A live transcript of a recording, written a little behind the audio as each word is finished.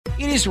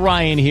It is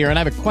Ryan here, and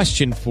I have a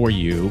question for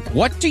you.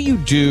 What do you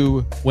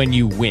do when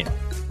you win?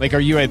 Like, are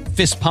you a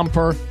fist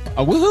pumper,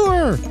 a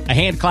woohooer, a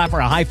hand clapper,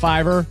 a high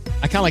fiver?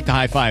 I kind of like the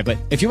high five, but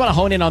if you want to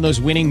hone in on those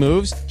winning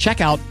moves,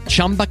 check out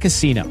Chumba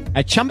Casino.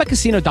 At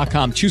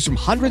ChumbaCasino.com, choose from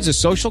hundreds of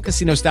social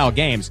casino-style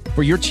games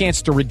for your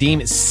chance to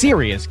redeem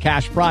serious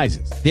cash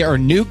prizes. There are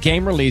new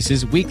game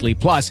releases weekly,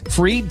 plus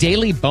free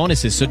daily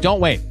bonuses, so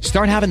don't wait.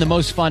 Start having the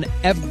most fun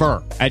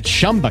ever at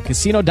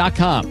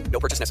ChumbaCasino.com.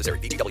 No purchase necessary.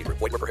 VGW. Void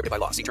where prohibited by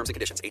law. See terms and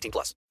conditions. 18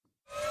 plus.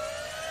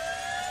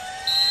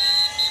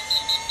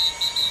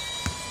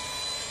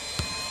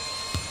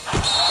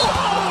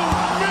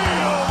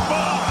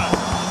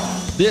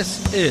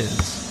 This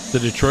is the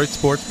Detroit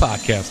Sports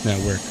Podcast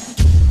Network.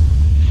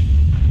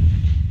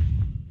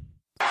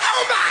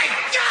 Oh my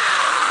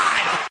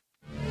God!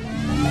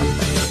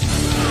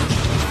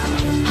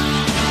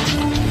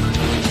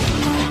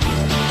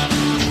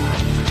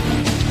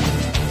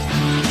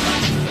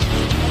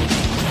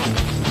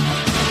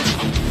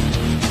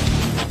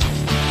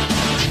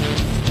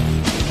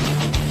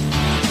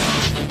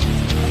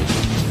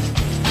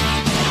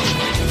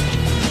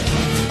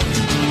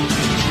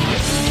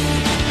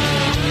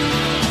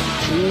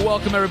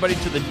 Welcome, everybody,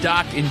 to the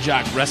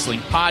DocNJock Wrestling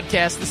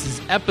Podcast. This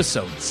is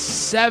episode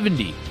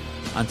 70.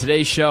 On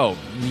today's show,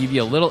 we give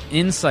you a little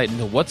insight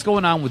into what's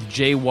going on with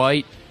Jay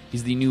White.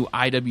 He's the new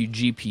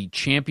IWGP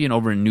champion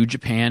over in New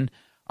Japan.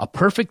 A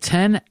Perfect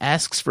 10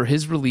 asks for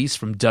his release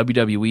from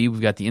WWE.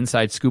 We've got the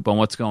inside scoop on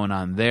what's going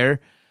on there.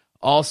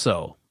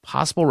 Also,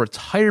 possible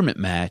retirement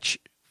match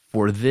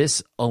for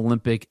this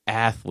Olympic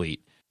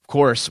athlete. Of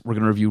course, we're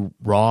going to review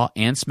Raw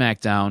and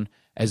SmackDown,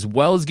 as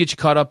well as get you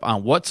caught up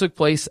on what took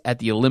place at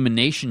the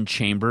Elimination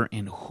Chamber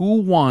and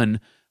who won,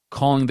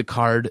 calling the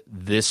card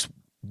this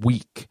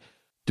week.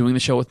 Doing the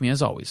show with me,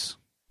 as always,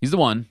 he's the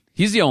one,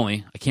 he's the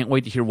only. I can't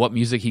wait to hear what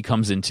music he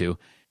comes into.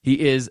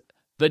 He is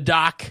the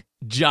Doc,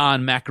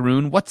 John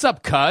Macaroon. What's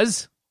up,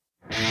 cuz?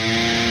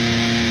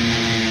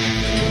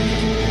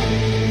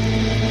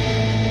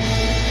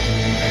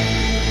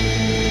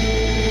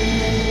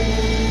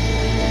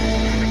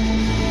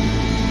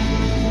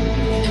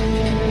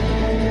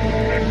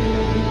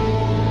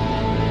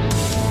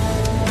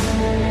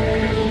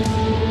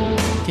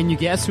 Can you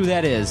guess who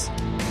that is?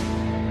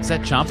 Is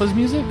that Ciampa's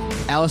music?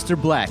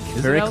 Aleister Black.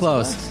 Is Very it Aleister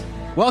close.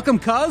 Black? Welcome,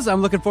 cuz.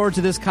 I'm looking forward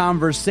to this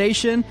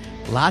conversation.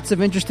 Lots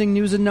of interesting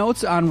news and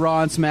notes on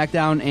Raw and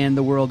SmackDown and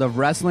the world of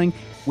wrestling.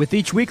 With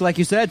each week, like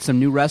you said, some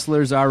new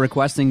wrestlers are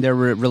requesting their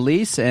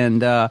release,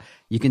 and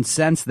you can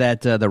sense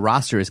that the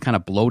roster is kind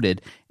of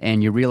bloated,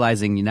 and you're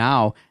realizing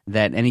now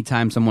that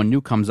anytime someone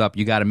new comes up,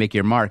 you got to make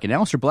your mark. And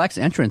Aleister Black's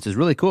entrance is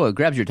really cool. It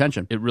grabs your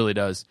attention. It really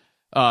does.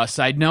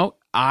 Side note,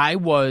 I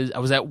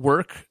was at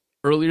work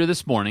earlier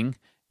this morning,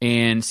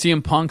 and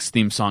CM Punk's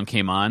theme song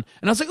came on,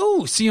 and I was like,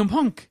 oh, CM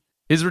Punk,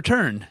 his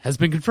return has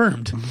been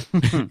confirmed.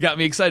 Got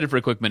me excited for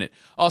a quick minute.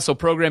 Also,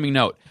 programming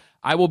note,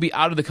 I will be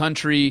out of the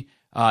country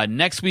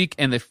next week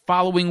and the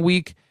following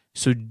week,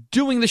 so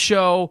doing the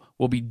show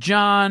will be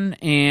John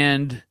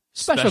and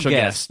special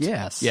guest.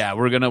 Yes. Yeah,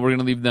 we're gonna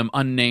leave them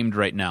unnamed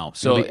right now.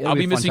 So It'll I'll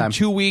be be a fun missing time.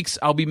 2 weeks.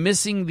 I'll be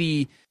missing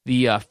the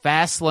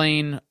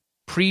Fastlane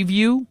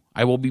preview.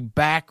 I will be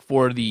back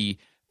for the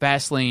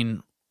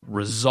Fastlane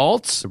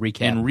results The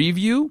recap. and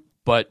review,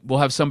 but we'll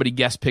have somebody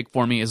guest pick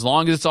for me as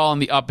long as it's all on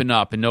the up and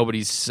up and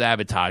nobody's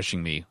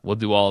sabotaging me. We'll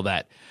do all of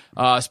that.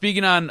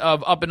 Speaking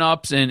of up and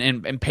ups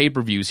and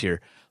pay-per-views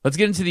here, let's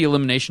get into the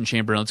Elimination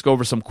Chamber and let's go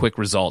over some quick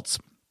results.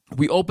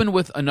 We opened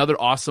with another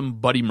awesome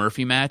Buddy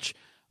Murphy match.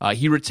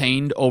 He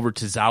retained over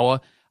Tozawa.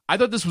 I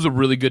thought this was a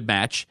really good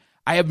match.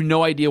 I have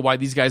no idea why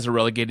these guys are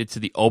relegated to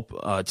the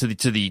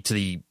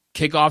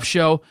kickoff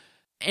show.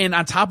 And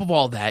on top of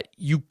all that,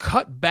 you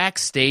cut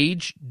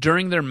backstage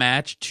during their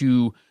match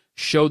to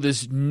show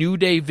this New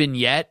Day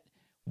vignette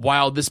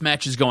while this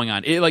match is going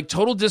on.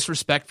 Total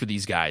disrespect for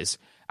these guys.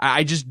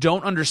 I just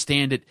don't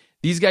understand it.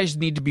 These guys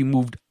need to be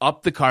moved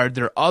up the card.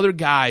 There are other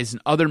guys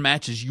and other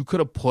matches you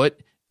could have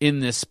put in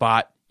this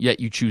spot,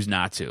 yet you choose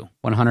not to.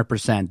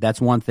 100%.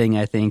 That's one thing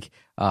I think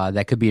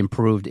that could be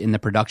improved in the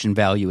production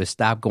value is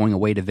stop going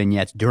away to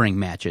vignettes during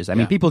matches. I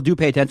mean, people do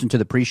pay attention to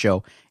the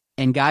pre-show,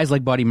 and guys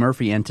like Buddy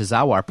Murphy and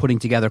Tozawa are putting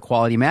together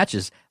quality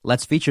matches.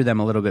 Let's feature them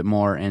a little bit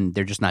more, and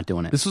they're just not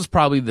doing it. This was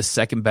probably the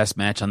second best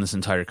match on this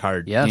entire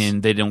card,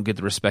 and they don't get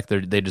the respect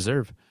they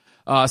deserve.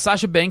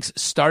 Sasha Banks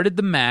started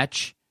the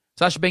match.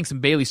 Sasha Banks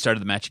and Bayley started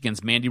the match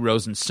against Mandy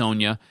Rose and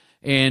Sonya,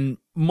 and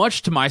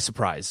much to my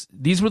surprise,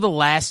 these were the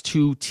last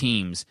two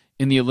teams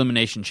in the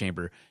Elimination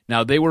Chamber.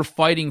 Now, they were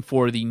fighting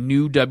for the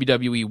new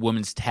WWE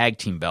Women's Tag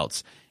Team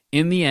belts.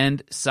 In the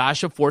end,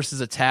 Sasha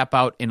forces a tap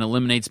out and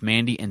eliminates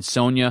Mandy and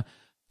Sonya.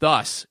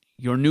 Thus,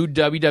 your new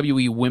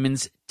WWE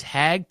Women's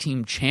Tag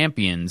Team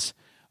Champions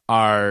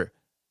are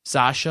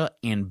Sasha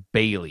and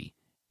Bayley.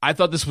 I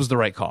thought this was the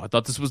right call. I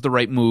thought this was the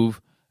right move.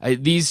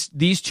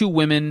 These two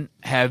women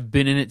have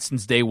been in it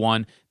since day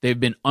one. They've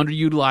been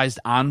underutilized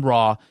on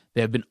Raw. They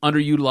have been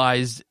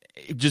underutilized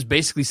just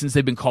basically since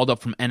they've been called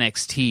up from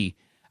NXT.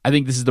 I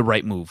think this is the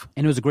right move.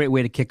 And it was a great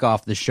way to kick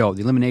off the show.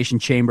 The Elimination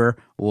Chamber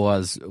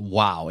was,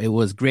 wow. It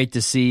was great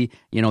to see.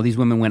 These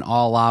women went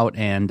all out,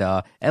 and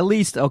at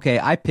least,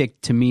 I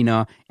picked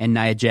Tamina and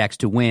Nia Jax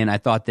to win. I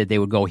thought that they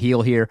would go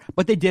heel here,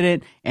 but they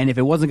didn't. And if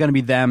it wasn't going to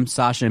be them,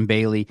 Sasha and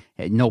Bayley,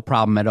 no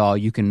problem at all.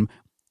 You can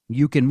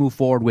move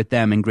forward with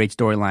them in great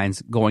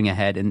storylines going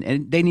ahead,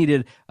 and they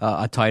needed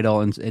a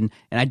title, and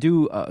I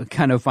do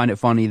kind of find it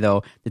funny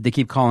though that they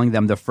keep calling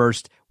them the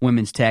first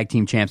women's tag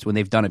team champs when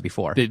they've done it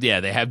before. They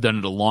have done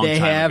it a long time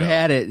ago. They have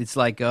had it. It's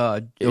like,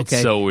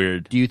 It's so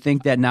weird. Do you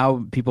think that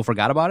now people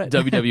forgot about it?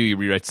 WWE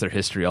rewrites their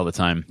history all the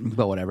time.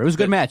 But whatever. It was a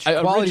good match.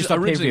 Quality stuff.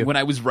 Originally, when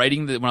I was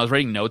writing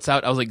notes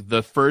out, I was like,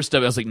 the first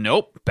of it, I was like,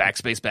 nope,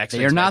 backspace.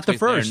 They are not the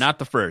first. They are not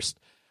the first.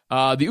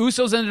 The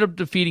Usos ended up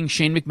defeating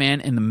Shane McMahon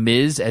and The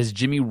Miz as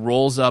Jimmy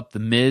rolls up The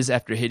Miz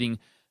after hitting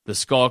the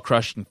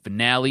skull-crushing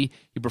finale.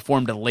 He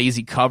performed a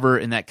lazy cover,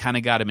 and that kind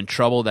of got him in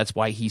trouble. That's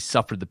why he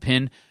suffered the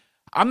pin.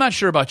 I'm not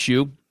sure about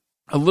you.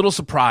 A little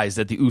surprised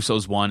that the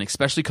Usos won,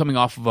 especially coming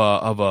off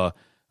of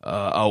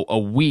a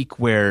week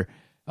where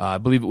I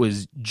believe it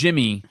was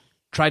Jimmy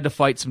tried to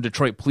fight some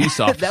Detroit police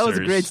officers. That was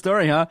a great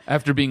story, huh?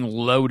 After being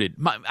loaded.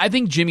 I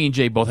think Jimmy and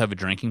Jay both have a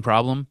drinking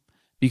problem.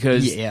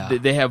 Because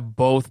they have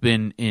both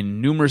been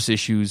in numerous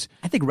issues.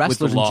 I think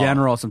wrestlers in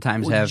general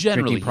sometimes have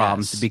drinking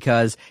problems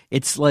because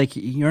it's like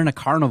you're in a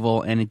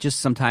carnival and it just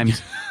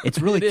sometimes it's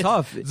really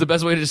tough. It's the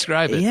best way to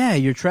describe it. Yeah,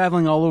 you're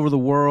traveling all over the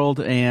world,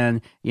 and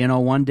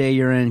one day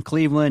you're in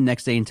Cleveland,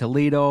 next day in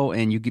Toledo,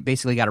 and you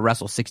basically got to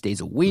wrestle 6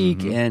 days a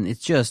week, and it's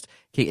just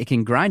it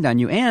can grind on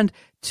you. And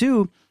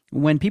two,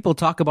 when people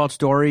talk about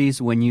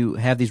stories, when you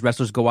have these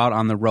wrestlers go out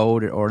on the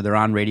road or they're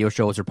on radio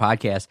shows or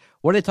podcasts,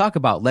 what do they talk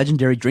about?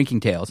 Legendary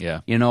drinking tales. Yeah.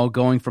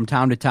 Going from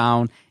town to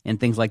town and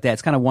things like that.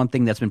 It's kind of one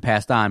thing that's been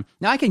passed on.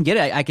 Now, I can get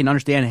it. I can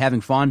understand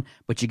having fun,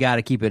 but you got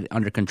to keep it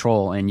under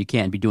control, and you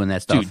can't be doing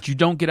that stuff. Dude, you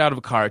don't get out of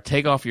a car,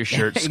 take off your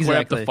shirt, square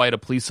up to fight a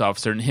police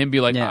officer, and him be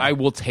like, I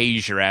will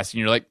tase your ass. And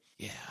you're like,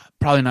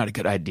 probably not a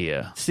good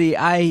idea. See,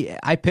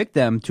 I picked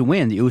them to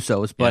win, the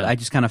Usos, but I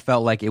just kind of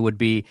felt like it would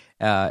be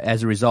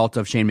as a result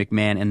of Shane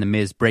McMahon and The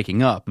Miz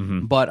breaking up.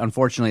 But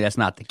unfortunately, that's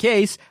not the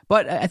case.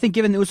 But I think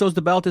giving the Usos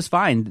the belt is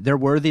fine. They're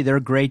worthy. They're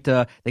great.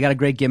 They got a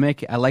great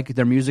gimmick. I like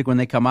their music when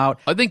they come out.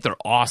 I think they're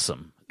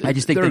awesome. I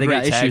just think that they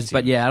got issues.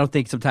 But I don't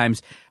think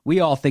sometimes we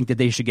all think that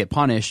they should get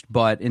punished.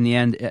 But in the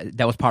end,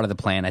 that was part of the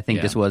plan. I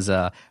think this was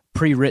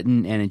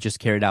pre-written, and it just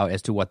carried out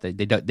as to what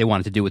they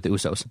wanted to do with the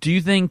Usos. Do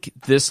you think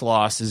this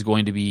loss is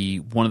going to be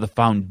one of the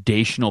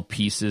foundational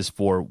pieces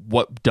for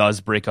what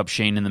does break up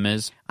Shane and The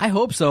Miz? I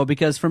hope so,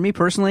 because for me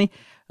personally,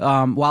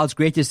 while it's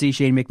great to see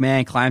Shane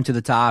McMahon climb to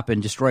the top and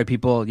destroy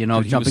people, Dude,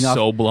 jumping off. He was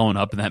so blown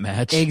up in that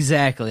match.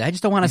 Exactly. I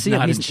just don't want to see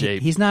him.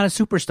 He's not a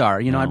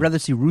superstar. No. I'd rather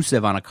see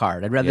Rusev on a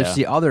card. I'd rather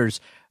see others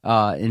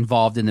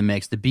involved in the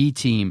mix, the B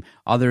team,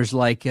 others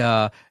like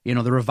the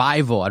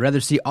Revival. I'd rather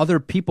see other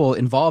people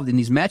involved in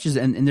these matches,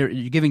 and they're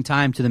giving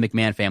time to the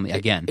McMahon family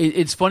again.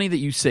 It's funny that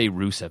you say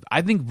Rusev.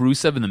 I think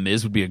Rusev and The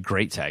Miz would be a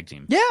great tag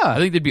team. Yeah. I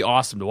think they'd be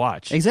awesome to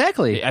watch.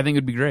 Exactly. I think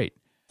it'd be great.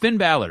 Finn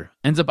Balor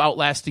ends up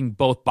outlasting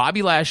both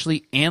Bobby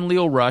Lashley and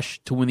Leo Rush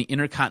to win the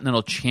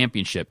Intercontinental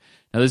Championship.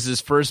 Now, this is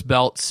his first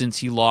belt since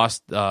he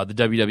lost the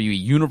WWE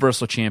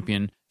Universal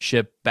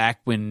Championship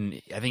back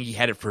when I think he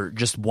had it for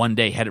just one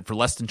day, had it for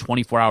less than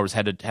 24 hours,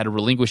 had to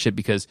relinquish it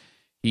because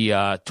he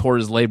tore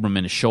his labrum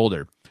in his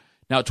shoulder.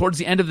 Now, towards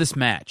the end of this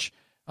match,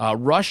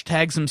 Rush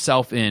tags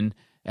himself in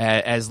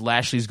as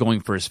Lashley's going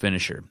for his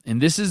finisher. And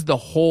this is the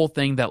whole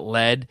thing that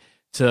led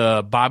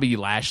to Bobby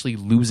Lashley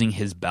losing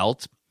his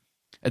belt.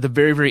 At the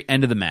very, very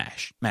end of the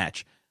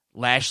match,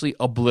 Lashley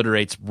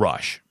obliterates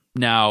Rush.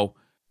 Now,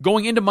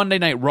 going into Monday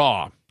Night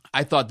Raw,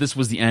 I thought this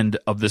was the end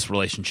of this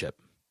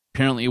relationship.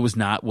 Apparently, it was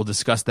not. We'll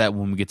discuss that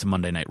when we get to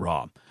Monday Night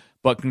Raw.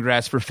 But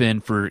congrats for Finn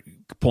for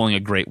pulling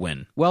a great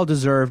win.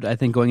 Well-deserved, I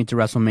think, going into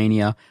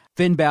WrestleMania.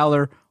 Finn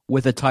Balor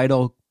with a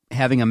title,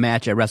 having a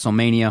match at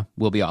WrestleMania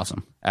will be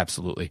awesome.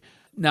 Absolutely.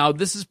 Now,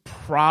 this is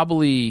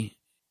probably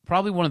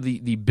one of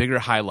the bigger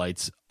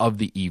highlights of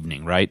the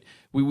evening, right?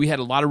 We had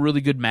a lot of really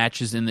good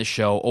matches in this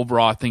show.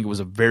 Overall, I think it was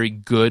a very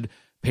good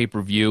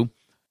pay-per-view.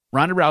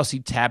 Ronda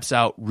Rousey taps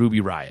out Ruby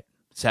Riott.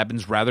 This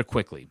happens rather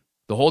quickly.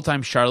 The whole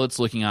time Charlotte's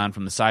looking on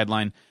from the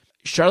sideline.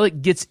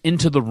 Charlotte gets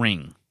into the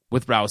ring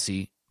with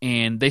Rousey,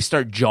 and they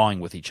start jawing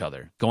with each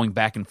other, going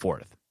back and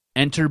forth.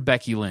 Enter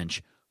Becky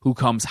Lynch, who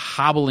comes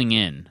hobbling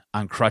in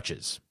on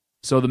crutches.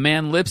 So the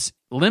man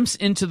limps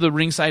into the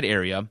ringside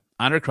area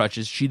on her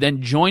crutches. She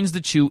then joins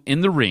the two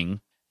in the ring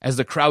as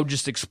the crowd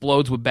just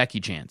explodes with Becky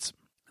chants.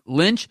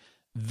 Lynch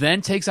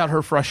then takes out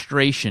her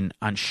frustration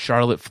on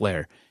Charlotte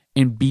Flair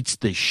and beats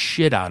the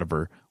shit out of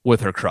her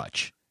with her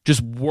crutch.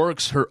 Just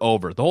works her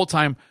over. The whole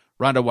time,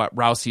 Ronda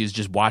Rousey is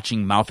just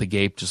watching mouth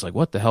agape, just like,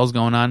 what the hell's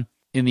going on?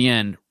 In the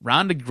end,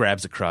 Ronda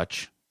grabs a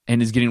crutch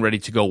and is getting ready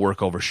to go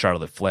work over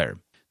Charlotte Flair.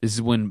 This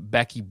is when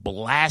Becky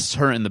blasts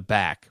her in the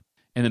back,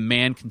 and the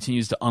man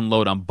continues to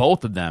unload on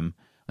both of them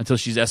until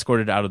she's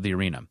escorted out of the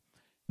arena.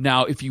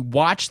 Now, if you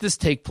watch this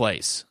take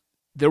place,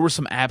 there were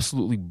some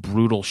absolutely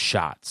brutal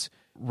shots.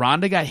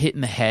 Ronda got hit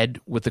in the head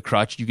with the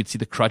crutch. You could see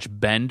the crutch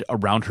bend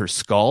around her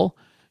skull.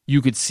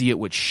 You could see it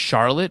with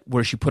Charlotte,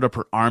 where she put up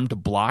her arm to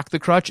block the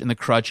crutch, and the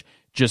crutch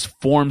just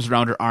forms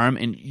around her arm,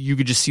 and you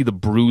could just see the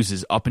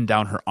bruises up and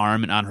down her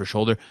arm and on her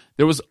shoulder.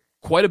 There was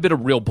quite a bit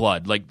of real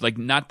blood, like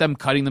not them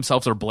cutting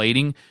themselves or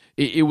blading.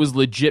 It was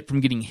legit from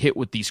getting hit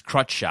with these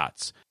crutch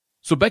shots.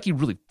 So Becky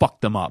really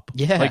fucked them up.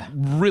 Yeah. Like,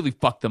 really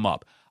fucked them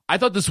up. I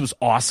thought this was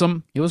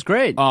awesome. It was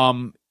great.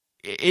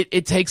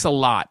 It takes a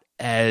lot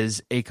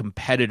as a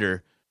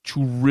competitor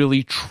to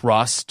really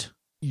trust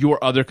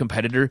your other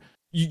competitor.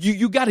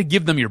 You got to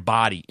give them your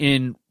body.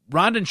 And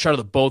Ronda and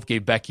Charlotte both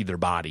gave Becky their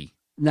body.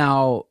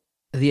 Now,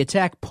 the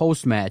attack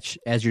post-match,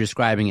 as you're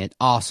describing it,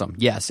 awesome.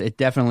 Yes, it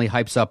definitely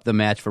hypes up the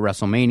match for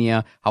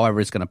WrestleMania,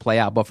 however it's going to play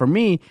out. But for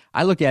me,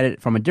 I look at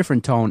it from a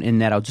different tone in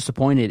that I was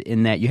disappointed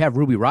in that you have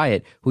Ruby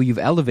Riott, who you've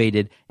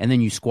elevated, and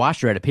then you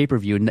squashed her at a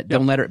pay-per-view and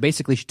don't let her.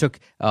 Basically, she took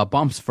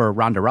bumps for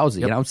Ronda Rousey.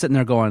 Yep. And I'm sitting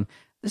there going,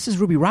 this is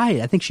Ruby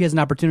Riott. I think she has an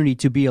opportunity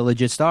to be a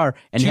legit star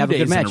and have a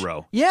good match. 2 days in a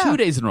row. Yeah. 2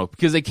 days in a row.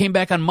 Because they came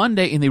back on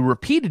Monday and they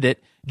repeated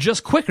it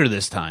just quicker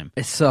this time.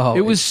 So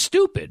it was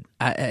stupid.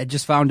 I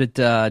just found it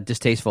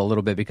distasteful a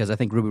little bit because I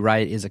think Ruby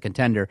Riott is a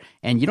contender,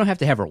 and you don't have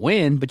to have her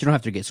win, but you don't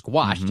have to get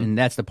squashed. And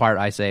that's the part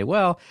I say,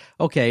 well,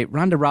 okay,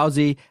 Ronda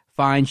Rousey,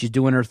 fine, she's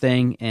doing her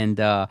thing, and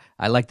I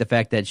like the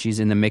fact that she's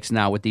in the mix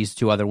now with these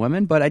two other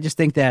women, but I just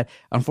think that,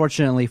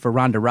 unfortunately for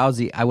Ronda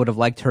Rousey, I would have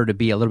liked her to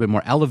be a little bit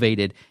more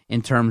elevated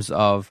in terms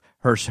of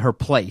her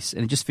place,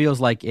 and it just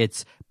feels like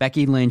it's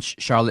Becky Lynch,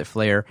 Charlotte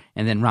Flair,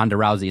 and then Ronda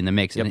Rousey in the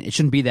mix, and it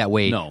shouldn't be that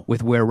way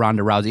with where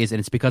Ronda Rousey is, and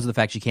it's because of the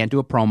fact she can't do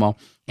a promo,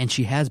 and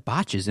she has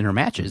botches in her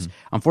matches.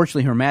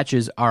 Unfortunately, her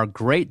matches are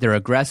great, they're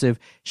aggressive.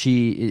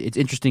 It's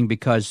interesting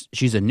because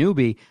she's a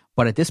newbie,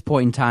 but at this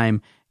point in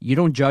time, you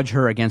don't judge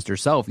her against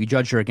herself, you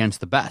judge her against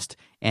the best,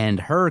 and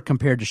her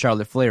compared to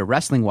Charlotte Flair,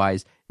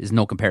 wrestling-wise, is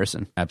no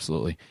comparison.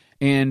 Absolutely.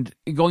 And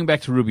going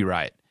back to Ruby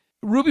Riott,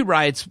 Ruby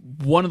Riott's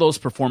one of those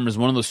performers,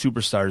 one of those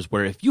superstars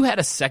where if you had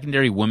a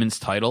secondary women's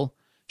title,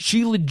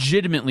 she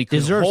legitimately could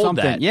deserve hold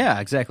something. that.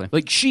 Yeah, exactly.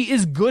 Like, she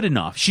is good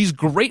enough. She's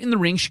great in the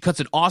ring. She cuts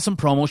an awesome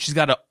promo. She's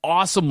got an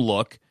awesome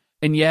look,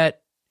 and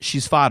yet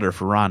she's fodder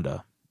for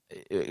Ronda.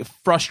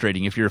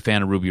 Frustrating if you're a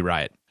fan of Ruby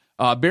Riott.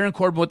 Baron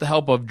Corbin, with the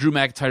help of Drew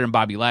McIntyre and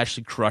Bobby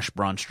Lashley, crushed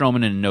Braun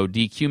Strowman in a no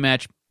DQ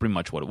match. Pretty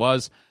much what it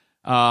was.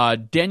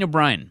 Daniel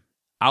Bryan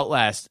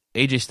outlast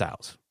AJ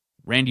Styles,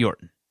 Randy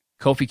Orton,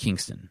 Kofi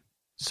Kingston,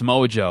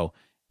 Samoa Joe,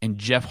 and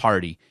Jeff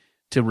Hardy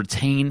to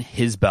retain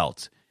his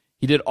belt.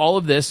 He did all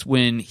of this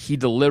when he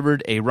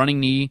delivered a running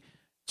knee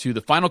to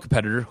the final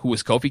competitor, who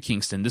was Kofi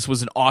Kingston. This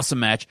was an awesome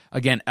match.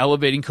 Again,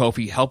 elevating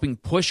Kofi, helping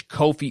push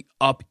Kofi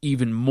up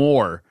even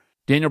more.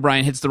 Daniel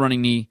Bryan hits the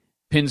running knee,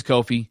 pins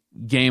Kofi,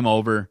 game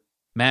over,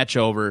 match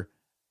over.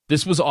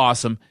 This was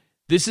awesome.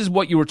 This is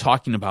what you were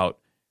talking about,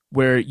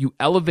 where you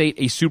elevate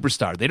a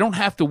superstar. They don't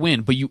have to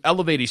win, but you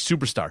elevate a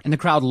superstar. And the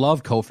crowd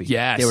loved Kofi.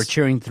 Yes. They were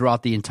cheering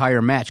throughout the entire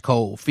match,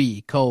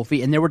 Kofi,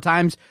 Kofi. And there were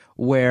times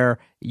where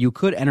you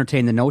could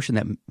entertain the notion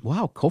that,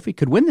 wow, Kofi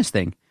could win this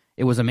thing.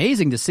 It was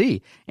amazing to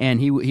see. And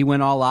he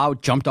went all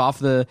out, jumped off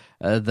the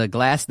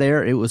glass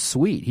there. It was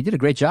sweet. He did a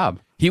great job.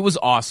 He was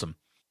awesome.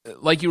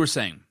 Like you were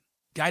saying,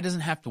 guy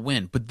doesn't have to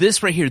win. But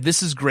this right here,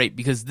 this is great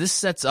because this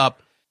sets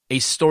up a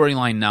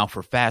storyline now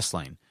for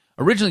Fastlane.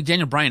 Originally,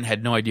 Daniel Bryan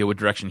had no idea what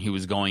direction he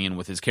was going in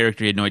with his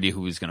character. He had no idea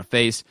who he was going to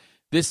face.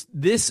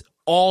 This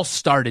all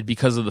started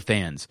because of the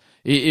fans.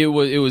 It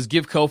was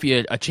give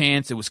Kofi a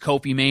chance. It was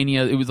Kofi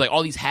Mania. It was like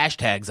all these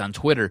hashtags on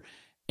Twitter.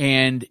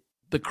 And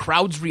the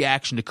crowd's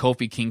reaction to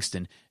Kofi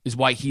Kingston is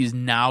why he is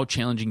now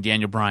challenging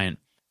Daniel Bryan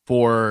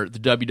for the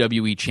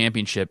WWE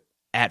Championship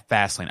at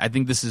Fastlane. I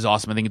think this is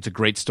awesome. I think it's a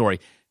great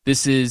story.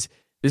 This is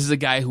a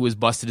guy who has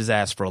busted his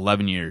ass for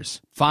 11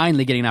 years.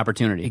 Finally getting an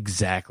opportunity.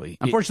 Exactly.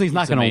 Unfortunately, he's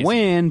not going to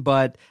win,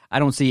 but I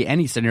don't see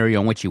any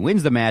scenario in which he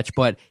wins the match,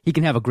 but he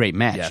can have a great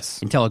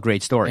match and tell a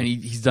great story. And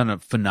he's done a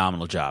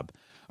phenomenal job.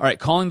 All right,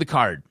 calling the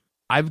card.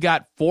 I've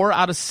got 4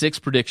 out of 6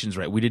 predictions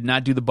right. We did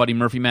not do the Buddy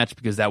Murphy match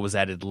because that was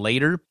added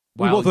later.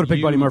 We both would have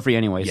picked Buddy Murphy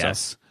anyway. Yes.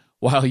 So.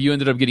 While you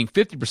ended up getting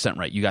 50%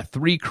 right. You got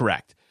 3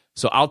 correct.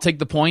 So I'll take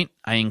the point.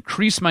 I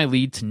increase my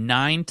lead to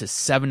 9 to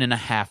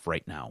 7.5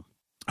 right now.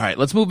 All right,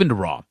 let's move into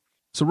Raw.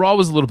 So Raw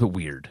was a little bit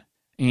weird,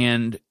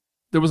 and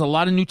there was a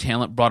lot of new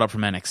talent brought up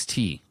from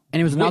NXT. And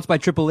it was announced by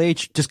Triple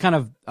H, just kind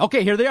of,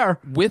 okay, here they are.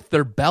 With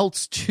their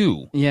belts,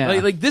 too. Yeah.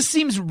 Like this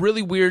seems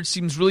really weird,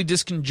 seems really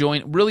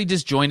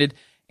disjointed,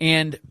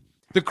 and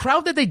the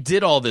crowd that they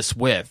did all this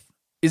with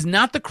is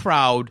not the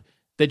crowd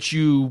that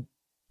you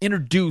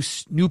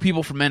introduce new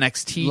people from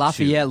NXT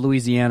Lafayette,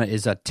 Louisiana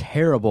is a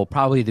terrible,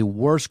 probably the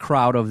worst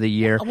crowd of the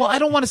year. Well, I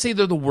don't want to say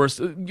they're the worst.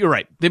 You're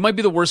right. They might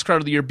be the worst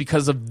crowd of the year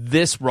because of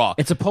this Raw.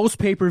 It's a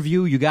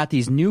post-pay-per-view. You got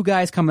these new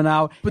guys coming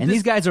out,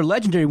 these guys are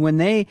legendary. When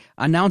they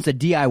announced that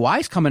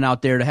DIY's coming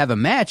out there to have a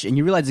match, and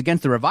you realize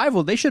against the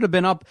Revival, they should have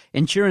been up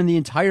and cheering the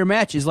entire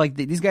match. Is like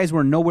these guys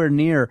were nowhere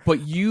near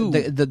but you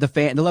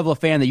the level of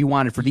fan that you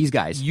wanted for these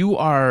guys. You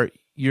are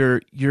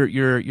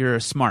you're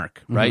a smart,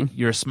 right?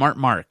 You're a smart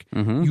mark.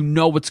 You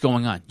know what's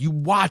going on. You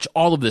watch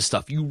all of this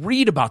stuff. You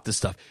read about this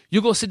stuff.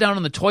 You go sit down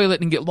on the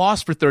toilet and get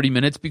lost for 30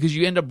 minutes because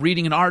you end up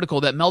reading an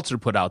article that Meltzer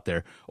put out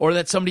there or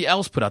that somebody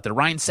else put out there,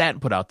 Ryan Satin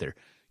put out there.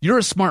 You're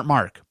a smart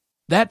mark.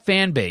 That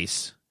fan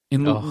base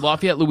in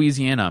Lafayette,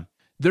 Louisiana,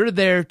 they're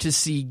there to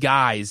see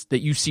guys that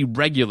you see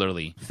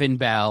regularly. Finn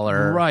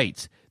Balor.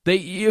 Right.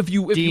 If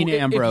you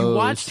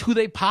watched who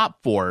they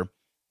pop for,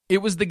 it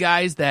was the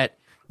guys that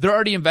they're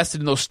already invested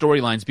in those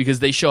storylines because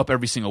they show up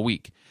every single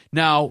week.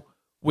 Now,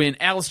 when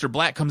Aleister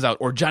Black comes out,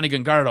 or Johnny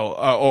Gargano,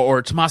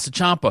 or Tommaso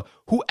Ciampa,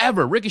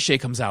 whoever, Ricochet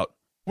comes out,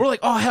 we're like,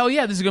 oh, hell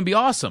yeah, this is going to be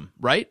awesome,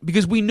 right?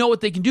 Because we know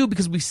what they can do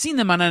because we've seen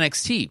them on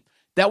NXT.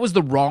 That was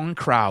the wrong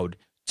crowd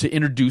to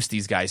introduce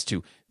these guys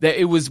to. That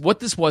it was what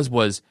this was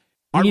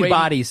we need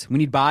bodies. We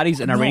need bodies,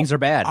 and our ratings are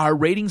bad. Our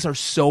ratings are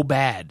so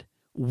bad.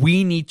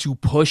 We need to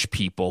push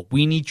people.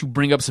 We need to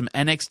bring up some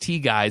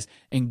NXT guys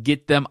and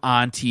get them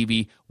on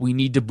TV. We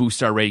need to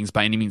boost our ratings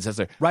by any means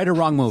necessary. Right or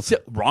wrong move?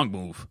 Wrong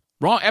move.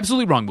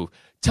 Absolutely wrong move.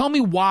 Tell me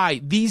why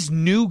these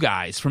new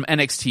guys from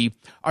NXT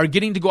are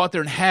getting to go out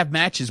there and have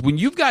matches when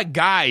you've got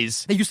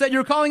guys. Hey, you said you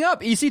were calling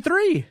up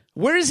EC3.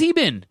 Where has he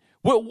been?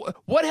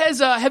 What has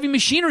Heavy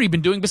Machinery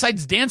been doing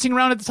besides dancing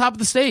around at the top of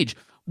the stage?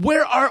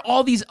 Where are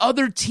all these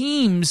other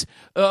teams?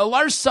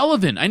 Lars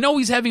Sullivan, I know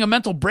he's having a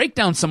mental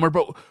breakdown somewhere,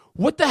 but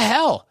what the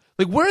hell?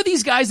 Like, where are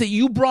these guys that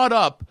you brought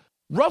up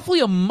roughly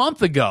a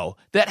month ago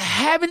that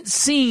haven't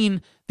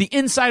seen the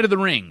inside of the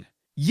ring?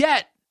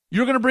 Yet,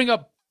 you're going to bring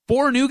up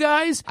 4 new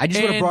guys? I just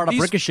would have brought up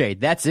Ricochet.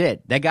 That's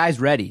it. That guy's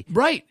ready.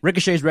 Right.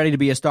 Ricochet's ready to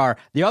be a star.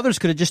 The others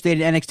could have just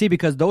stayed in NXT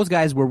because those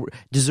guys were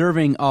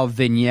deserving of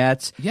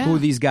vignettes, who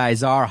these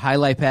guys are,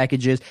 highlight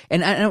packages.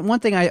 And one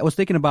thing I was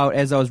thinking about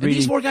as I was reading...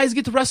 these 4 guys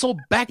get to wrestle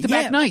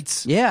back-to-back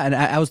nights. Yeah, and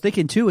I was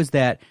thinking, too, is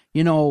that,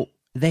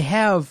 they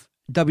have...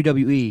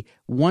 WWE,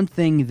 one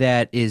thing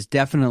that is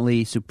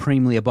definitely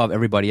supremely above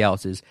everybody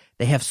else is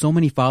they have so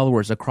many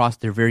followers across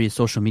their various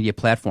social media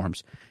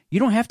platforms. You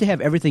don't have to have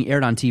everything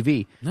aired on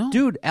TV. No.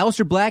 Dude,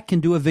 Aleister Black can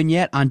do a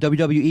vignette on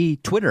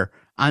WWE Twitter,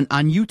 on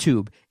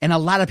YouTube, and a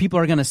lot of people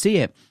are going to see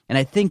it. And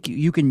I think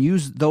you can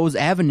use those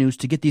avenues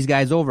to get these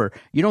guys over.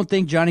 You don't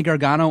think Johnny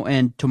Gargano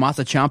and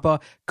Tommaso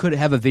Ciampa could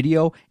have a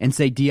video and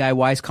say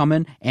DIY's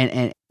coming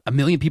and 1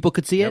 million people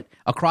could see it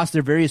across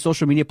their various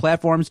social media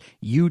platforms,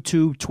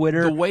 YouTube,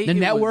 Twitter, the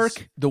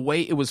network. The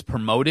way it was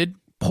promoted,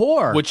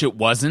 poor, which it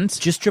wasn't.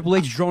 Just Triple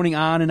H droning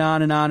on and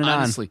on and on and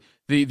honestly,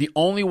 the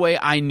only way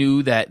I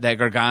knew that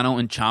Gargano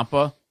and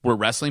Ciampa were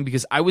wrestling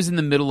because I was in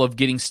the middle of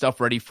getting stuff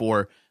ready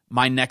for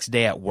my next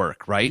day at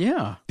work, right?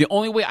 Yeah. The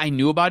only way I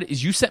knew about it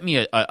is you sent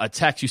me a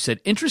text. You said,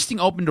 interesting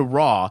open to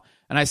Raw.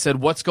 And I said,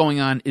 what's going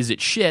on? Is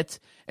it shit?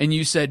 And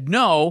you said,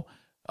 no,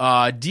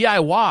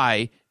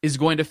 DIY is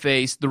going to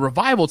face the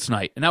Revival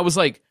tonight. And I was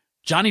like,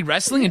 Johnny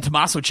Wrestling and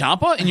Tommaso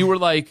Ciampa? And you were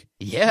like,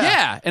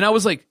 yeah. And I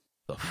was like,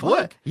 the fuck?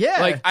 What? Yeah.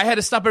 Like, I had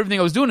to stop everything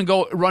I was doing and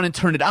go run and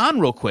turn it on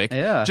real quick.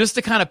 Yeah. Just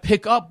to kind of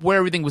pick up where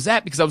everything was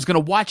at because I was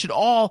going to watch it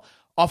all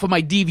off of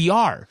my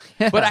DVR.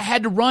 But I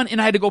had to run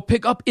and I had to go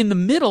pick up in the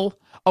middle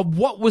of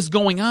what was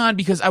going on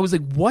because I was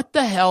like, what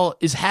the hell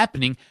is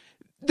happening?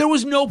 There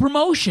was no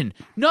promotion.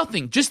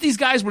 Nothing. Just these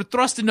guys were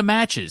thrust into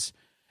matches.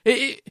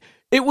 It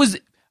was...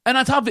 And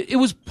on top of it, it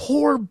was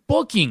poor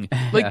booking.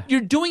 Like,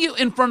 you're doing it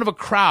in front of a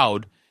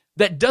crowd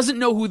that doesn't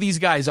know who these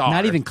guys are.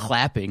 Not even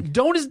clapping.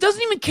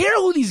 Doesn't even care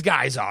who these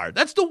guys are.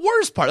 That's the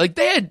worst part. Like,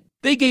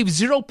 they gave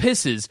 0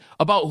 pisses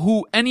about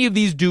who any of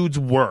these dudes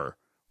were,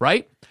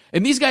 right?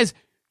 And these guys,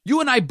 you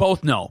and I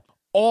both know,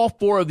 all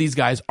 4 of these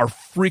guys are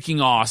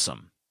freaking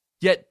awesome.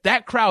 Yet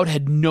that crowd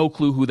had no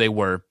clue who they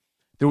were.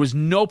 There was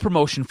no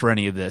promotion for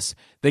any of this.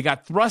 They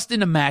got thrust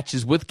into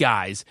matches with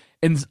guys,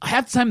 and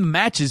half the time the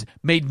matches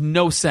made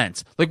no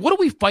sense. Like, what are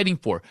we fighting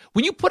for?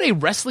 When you put a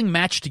wrestling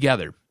match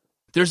together,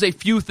 there's a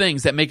few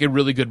things that make a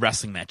really good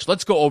wrestling match.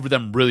 Let's go over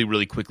them really,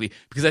 really quickly,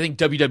 because I think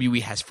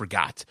WWE has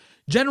forgot.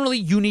 Generally,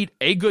 you need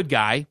a good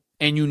guy,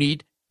 and you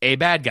need a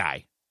bad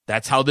guy.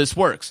 That's how this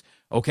works,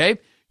 okay?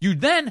 You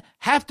then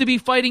have to be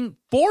fighting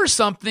for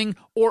something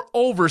or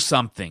over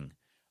something,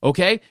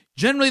 okay?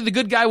 Generally, the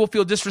good guy will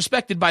feel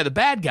disrespected by the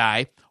bad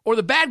guy, or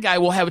the bad guy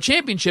will have a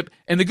championship,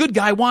 and the good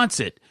guy wants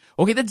it.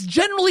 Okay, that's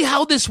generally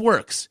how this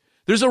works.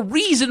 There's a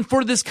reason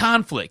for this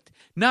conflict.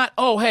 Not,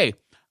 oh, hey,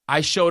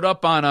 I showed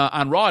up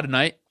on Raw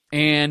tonight,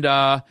 and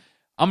I'm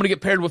going to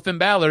get paired with Finn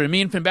Balor, and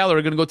me and Finn Balor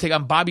are going to go take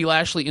on Bobby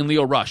Lashley and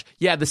Lio Rush.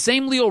 Yeah, the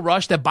same Lio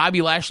Rush that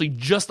Bobby Lashley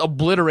just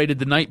obliterated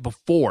the night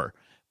before.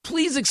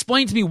 Please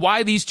explain to me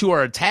why these two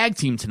are a tag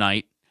team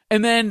tonight,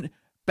 and then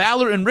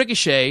Balor and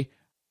Ricochet,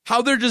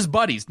 how they're just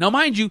buddies. Now,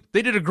 mind you,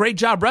 they did a great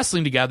job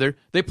wrestling together.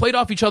 They played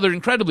off each other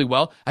incredibly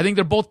well. I think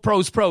they're both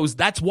pros.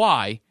 That's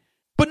why.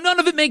 But none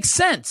of it makes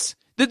sense.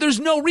 That there's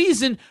no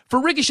reason for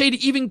Ricochet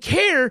to even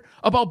care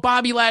about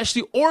Bobby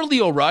Lashley or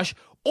Lio Rush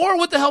or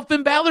what the hell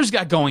Finn Balor's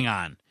got going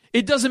on.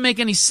 It doesn't make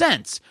any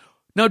sense.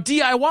 Now,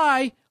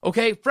 DIY,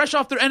 okay, fresh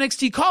off their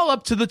NXT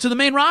call-up to the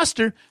main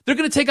roster, they're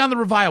going to take on the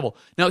Revival.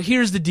 Now,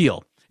 here's the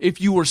deal.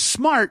 If you were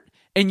smart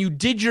and you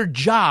did your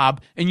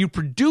job and you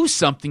produced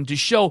something to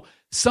show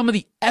some of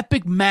the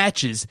epic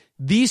matches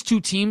these two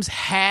teams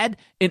had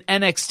in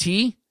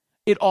NXT,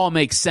 it all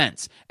makes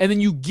sense. And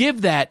then you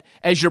give that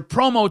as your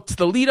promo to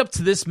the lead up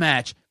to this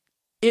match,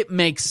 it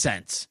makes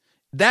sense.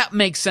 That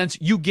makes sense.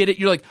 You get it.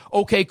 You're like,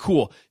 okay,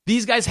 cool.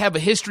 These guys have a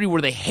history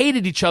where they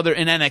hated each other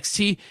in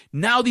NXT.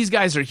 Now these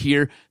guys are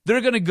here.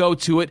 They're going to go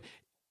to it.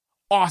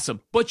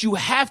 Awesome. But you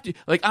have to,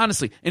 like,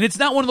 honestly, and it's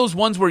not one of those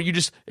ones where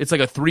it's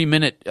like a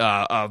 3-minute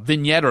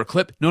vignette or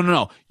clip.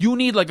 No. You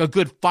need like a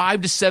good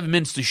 5 to 7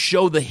 minutes to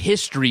show the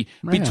history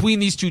between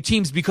these two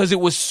teams because it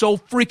was so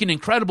freaking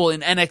incredible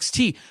in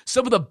NXT.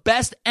 Some of the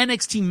best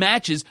NXT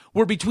matches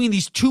were between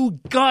these two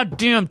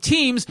goddamn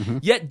teams,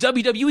 yet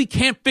WWE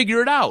can't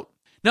figure it out.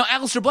 Now,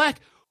 Aleister Black,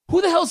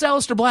 who the hell's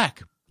Aleister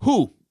Black?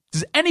 Who?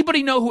 Does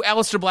anybody know who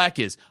Aleister Black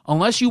is?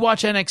 Unless you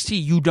watch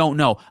NXT, you don't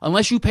know.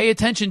 Unless you pay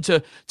attention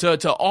to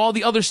all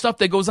the other stuff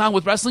that goes on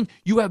with wrestling,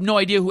 you have no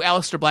idea who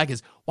Aleister Black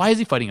is. Why is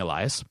he fighting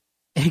Elias?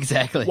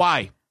 Exactly.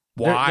 Why?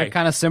 They're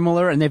kind of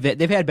similar, and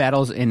they've had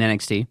battles in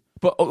NXT.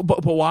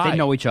 But why? They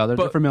know each other.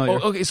 They're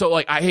familiar. Okay, so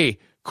like, hey,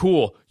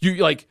 cool. You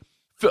like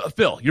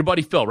Phil, your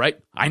buddy Phil, right?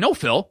 I know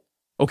Phil.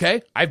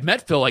 Okay, I've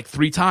met Phil like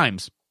 3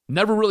 times.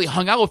 Never really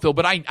hung out with Phil,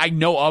 but I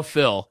know of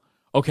Phil.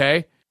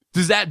 Okay.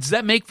 Does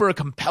that make for a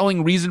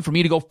compelling reason for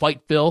me to go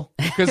fight Phil?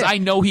 Because I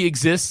know he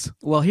exists.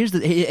 Well, here's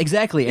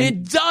exactly. And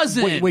it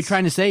doesn't. What we're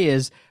trying to say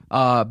is,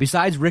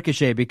 besides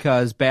Ricochet,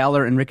 because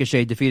Balor and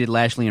Ricochet defeated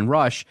Lashley and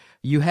Rush,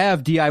 you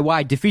have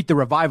DIY defeat the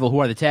Revival, who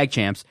are the tag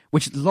champs,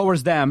 which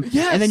lowers them.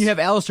 Yes. And then you have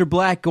Aleister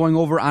Black going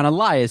over on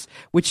Elias,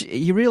 which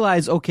you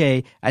realize,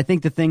 okay, I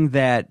think the thing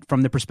that,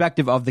 from the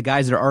perspective of the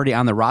guys that are already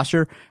on the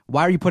roster,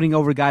 why are you putting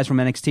over guys from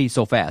NXT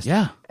so fast?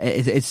 Yeah.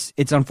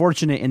 It's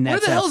unfortunate in that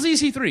sense. Where the hell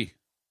is EC3?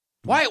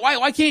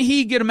 Why can't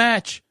he get a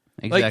match?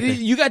 Exactly. Like,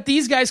 you got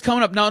these guys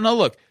coming up. No,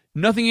 look,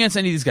 nothing against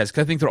any of these guys,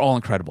 because I think they're all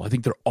incredible. I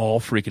think they're all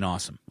freaking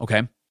awesome,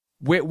 okay?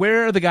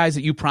 Where are the guys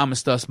that you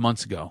promised us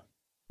months ago?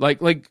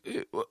 What's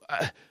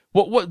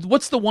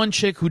the one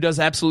chick who does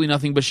absolutely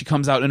nothing, but she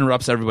comes out and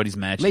interrupts everybody's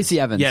match? Lacey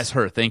Evans. Yes,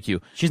 her. Thank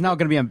you. She's now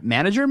going to be a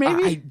manager,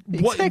 maybe?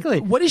 Exactly.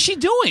 What is she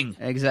doing?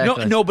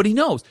 Exactly. Nobody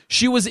knows.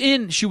 She was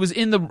in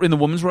the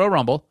Women's Royal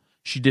Rumble.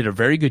 She did a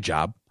very good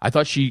job. I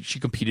thought she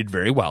competed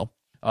very well.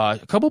 A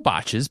couple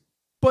botches,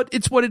 but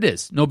it's what it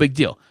is. No big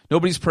deal.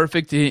 Nobody's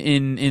perfect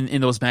in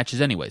those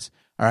matches anyways.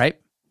 All right?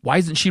 Why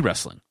isn't she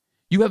wrestling?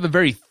 You have a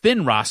very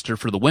thin roster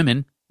for the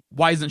women.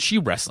 Why isn't she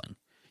wrestling?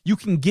 You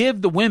can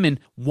give the women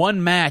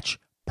 1 match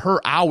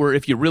per hour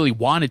if you really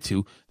wanted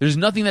to. There's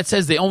nothing that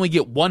says they only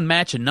get 1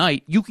 match a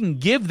night. You can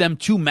give them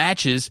 2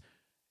 matches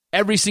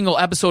every single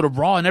episode of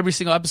Raw and every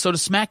single episode of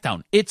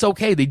SmackDown. It's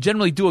okay. They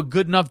generally do a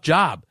good enough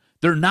job.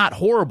 They're not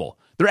horrible.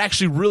 They're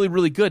actually really,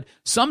 really good.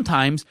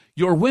 Sometimes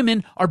your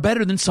women are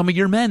better than some of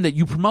your men that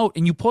you promote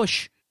and you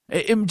push.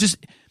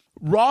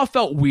 Raw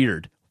felt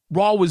weird.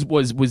 Raw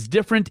was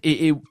different.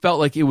 It felt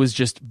like it was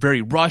just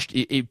very rushed.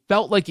 It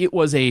felt like it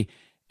was a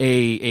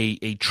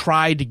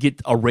try to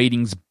get a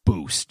ratings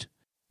boost,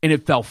 and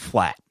it fell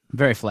flat.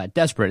 Very flat.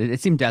 Desperate.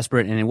 It seemed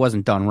desperate, and it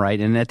wasn't done right,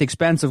 and at the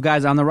expense of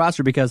guys on the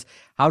roster, because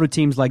how do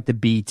teams like the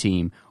B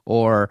team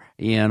or,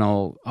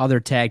 other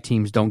tag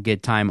teams don't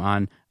get time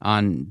on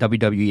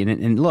WWE?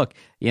 And look,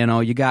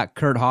 you got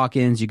Kurt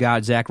Hawkins, you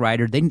got Zack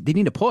Ryder. They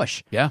need a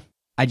push. Yeah.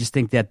 I just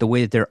think that the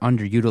way that they're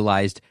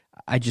underutilized,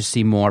 I just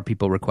see more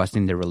people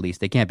requesting their release.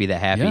 They can't be that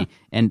happy. Yeah.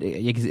 And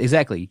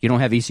exactly, you don't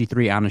have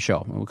EC3 on the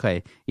show.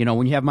 Okay.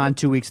 When you have them on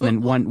 2 weeks and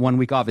then one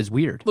week off is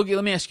weird. Look,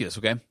 let me ask you this,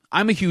 okay?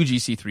 I'm a huge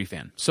EC3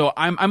 fan, so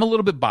I'm a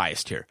little bit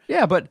biased here.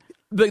 Yeah, but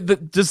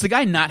does the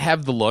guy not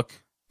have the look?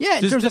 Yeah,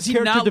 in terms of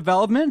character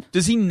development.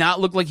 Does he not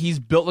look like he's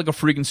built like a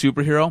freaking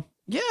superhero?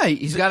 Yeah,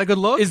 he's got a good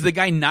look. Is the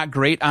guy not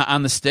great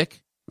on the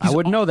stick? I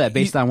wouldn't know that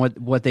based on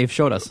what they've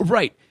showed us.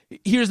 Right.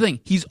 Here's the thing.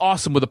 He's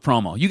awesome with a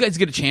promo. You guys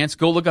get a chance,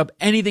 go look up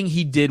anything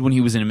he did when he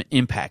was in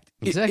Impact.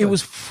 Exactly. It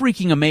was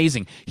freaking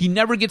amazing. He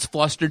never gets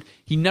flustered.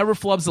 He never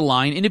flubs the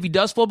line. And if he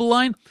does flub the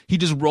line, he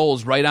just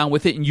rolls right on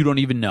with it and you don't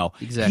even know.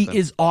 Exactly. He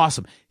is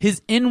awesome.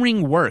 His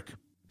in-ring work.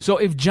 So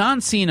if we're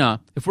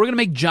going to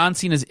make John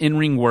Cena's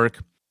in-ring work,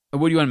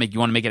 what do you want to make? You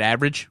want to make it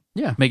average?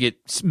 Yeah. Make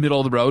it middle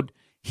of the road?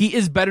 He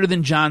is better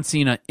than John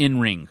Cena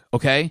in-ring,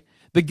 okay?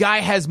 The guy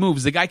has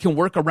moves. The guy can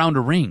work around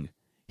a ring.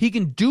 He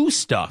can do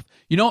stuff.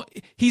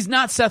 He's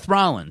not Seth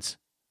Rollins.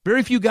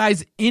 Very few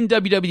guys in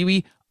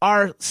WWE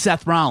are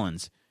Seth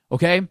Rollins,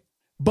 okay?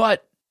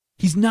 But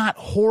he's not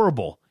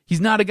horrible. He's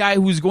not a guy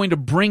who's going to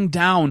bring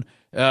down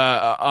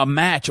a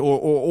match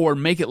or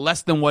make it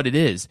less than what it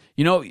is.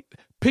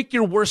 Pick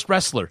your worst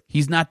wrestler.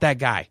 He's not that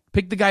guy.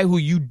 Pick the guy who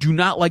you do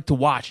not like to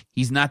watch.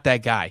 He's not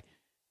that guy.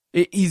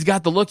 He's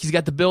got the look. He's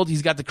got the build.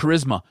 He's got the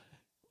charisma.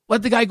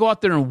 Let the guy go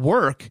out there and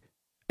work.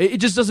 It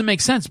just doesn't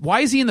make sense. Why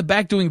is he in the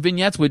back doing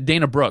vignettes with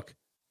Dana Brooke?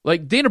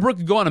 Like, Dana Brooke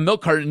could go on a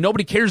milk cart and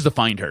nobody cares to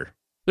find her.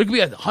 There could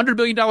be $100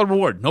 billion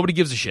reward. Nobody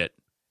gives a shit.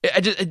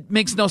 It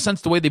makes no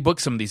sense the way they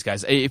book some of these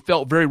guys. It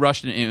felt very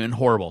rushed and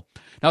horrible.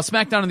 Now,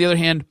 SmackDown, on the other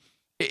hand,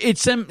 it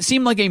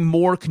seemed like a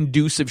more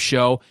conducive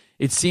show.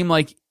 It seemed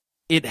like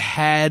it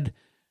had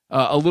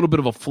a little bit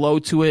of a flow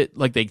to it.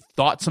 Like they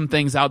thought some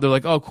things out. They're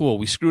like, oh, cool,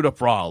 we screwed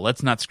up Raw.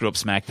 Let's not screw up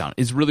SmackDown.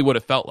 Is really what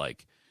it felt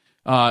like.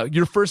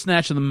 Your first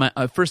match of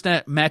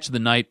the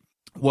night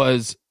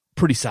was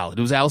pretty solid.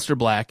 It was Aleister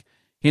Black.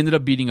 He ended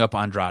up beating up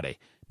Andrade.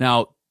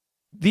 Now,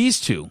 these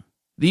two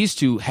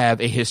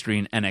have a history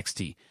in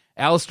NXT.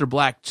 Aleister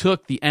Black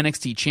took the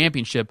NXT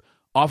championship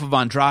off of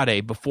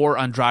Andrade before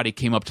Andrade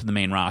came up to the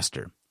main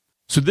roster.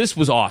 So this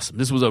was awesome.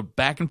 This was a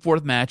back and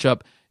forth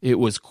matchup. It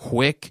was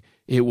quick.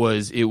 It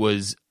was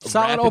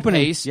solid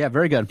opening. Pace. Yeah,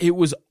 very good. It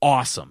was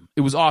awesome.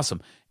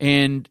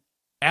 And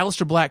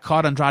Aleister Black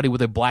caught Andrade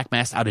with a black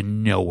mass out of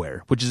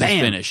nowhere, which is his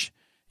finish.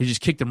 He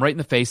just kicked him right in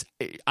the face.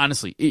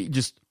 Honestly,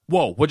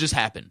 whoa, what just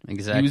happened?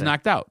 Exactly. He was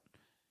knocked out.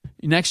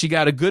 Next, you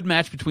got a good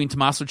match between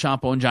Tommaso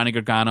Ciampa and Johnny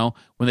Gargano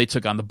when they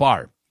took on The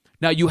Bar.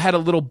 Now, you had a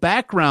little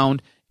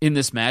background in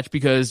this match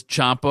because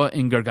Ciampa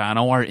and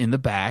Gargano are in the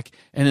back,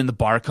 and then The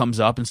Bar comes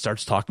up and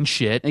starts talking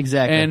shit.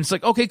 Exactly. And it's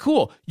like, okay,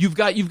 cool. You've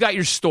got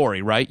your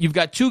story, right? You've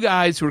got two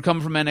guys who are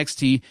coming from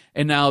NXT,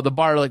 and now The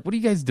Bar are like, what are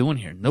you guys doing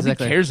here? Nobody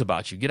cares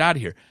about you. Get out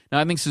of here. Now,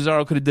 I think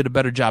Cesaro could have did a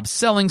better job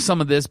selling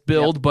some of this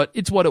build, but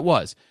it's what it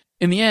was.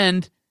 In the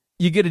end,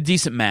 you get a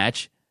decent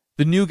match.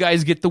 The new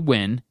guys get the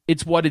win.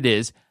 It's what it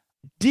is.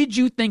 Did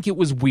you think it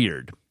was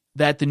weird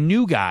that the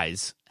new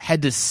guys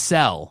had to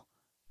sell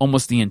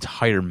almost the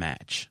entire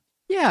match?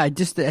 Yeah, I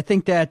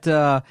think that,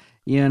 I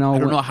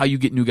don't know how you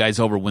get new guys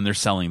over when they're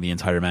selling the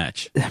entire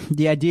match.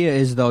 The idea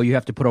is, though, you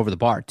have to put over The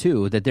Bar,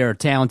 too, that they're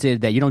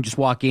talented, that you don't just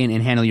walk in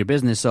and handle your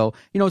business. So,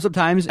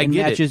 sometimes in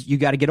matches, you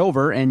got to get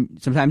over, and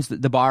sometimes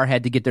The Bar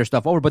had to get their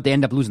stuff over, but they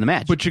end up losing the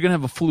match. But you're going to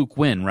have a fluke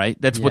win, right?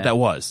 That's what that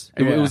was.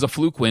 It was a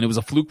fluke win. It was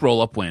a fluke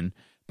roll-up win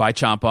by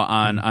Ciampa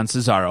on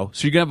Cesaro.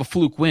 So you're going to have a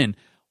fluke win.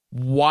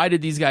 Why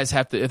did these guys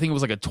have to, I think it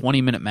was like a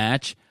 20-minute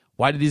match.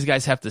 Why did these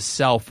guys have to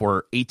sell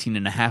for 18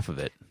 and a half of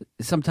it?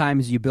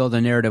 Sometimes you build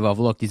a narrative of,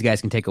 look, these guys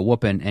can take a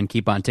whooping and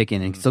keep on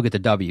ticking and still get the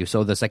W.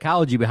 So the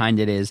psychology behind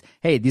it is,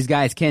 hey, these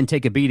guys can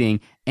take a beating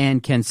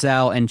and can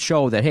sell and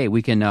show that, hey,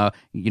 we can,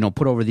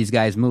 put over these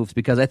guys' moves.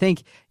 Because I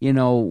think,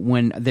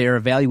 when they're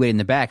evaluating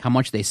the back, how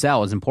much they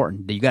sell is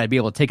important. You got to be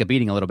able to take a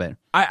beating a little bit.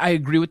 I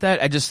agree with that.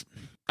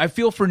 I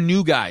feel for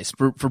new guys,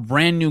 for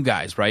brand new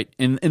guys, right?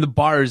 And The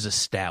Bar is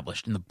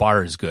established, and The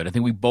Bar is good. I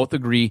think we both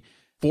agree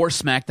for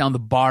SmackDown, The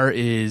Bar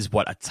is,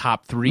 a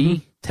top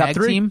three tag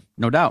team?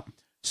 No doubt.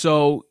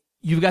 So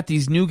you've got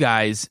these new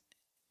guys,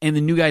 and the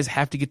new guys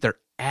have to get their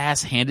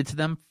ass handed to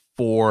them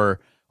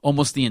for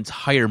almost the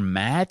entire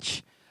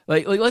match.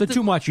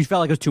 Too much. You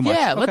felt like it was too much.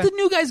 Yeah, okay. Let the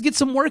new guys get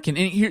some work in.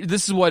 And here,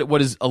 this is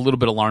what is a little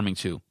bit alarming,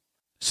 too.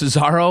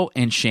 Cesaro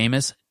and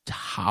Sheamus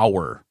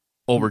tower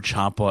over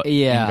Ciampa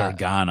and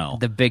Gargano.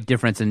 The big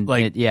difference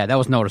that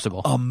was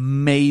noticeable.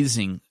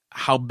 Amazing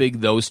how big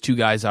those two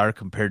guys are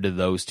compared to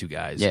those two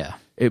guys. Yeah.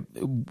 It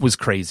was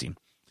crazy.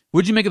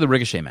 What'd you make of the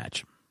Ricochet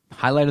match?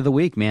 Highlight of the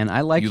week, man.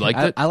 I like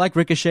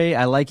Ricochet.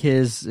 I like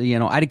his,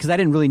 because I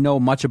didn't really know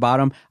much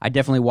about him. I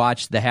definitely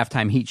watched the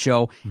halftime Heat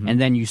show,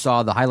 and then you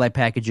saw the highlight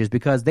packages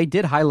because they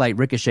did highlight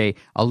Ricochet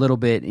a little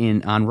bit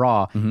on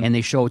Raw, and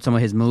they showed some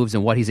of his moves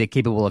and what he's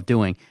capable of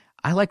doing.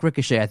 I like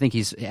Ricochet. I think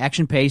he's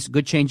action pace,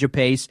 good change of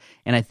pace,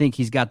 and I think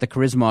he's got the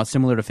charisma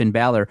similar to Finn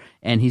Balor,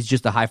 and he's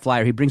just a high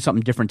flyer. He brings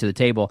something different to the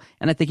table,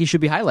 and I think he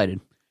should be highlighted.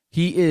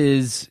 He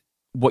is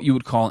what you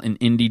would call an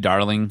indie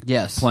darling,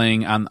 yes,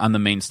 playing on the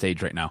main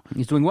stage right now.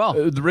 He's doing well.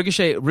 The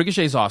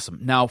Ricochet is awesome.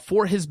 Now,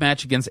 for his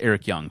match against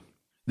Eric Young,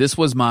 this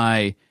was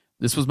my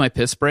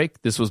piss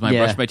break. This was my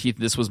brush my teeth.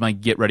 This was my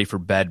get ready for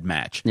bed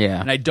match.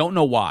 Yeah, and I don't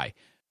know why.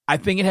 I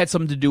think it had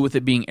something to do with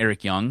it being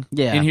Eric Young.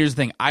 Yeah. And here's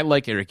the thing. I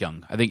like Eric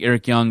Young. I think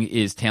Eric Young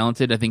is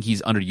talented. I think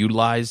he's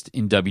underutilized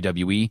in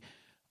WWE.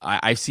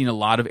 I've seen a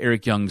lot of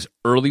Eric Young's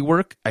early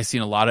work. I've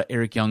seen a lot of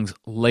Eric Young's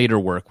later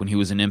work when he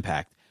was in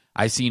Impact.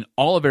 I've seen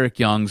all of Eric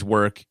Young's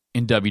work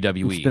in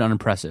WWE. It's been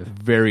unimpressive.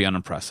 Very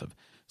unimpressive.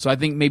 So I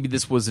think maybe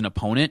this was an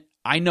opponent.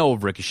 I know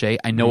of Ricochet.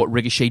 I know what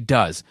Ricochet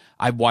does.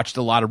 I've watched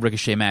a lot of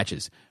Ricochet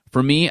matches.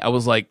 For me, I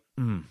was like,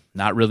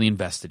 not really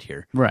invested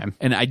here. Right.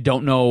 And I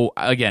don't know,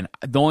 again,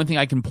 the only thing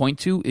I can point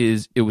to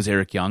is it was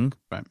Eric Young.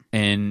 Right.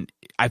 And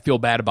I feel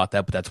bad about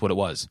that, but that's what it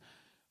was.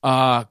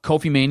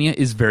 Kofi Mania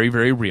is very,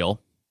 very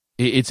real.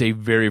 It's a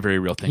very, very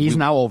real thing. He's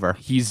now over.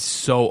 He's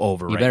so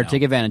over right now. You better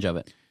take advantage of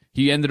it.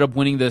 He ended up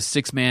winning the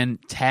 6-man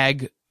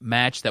tag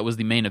match. That was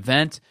the main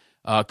event.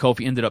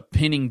 Kofi ended up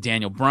pinning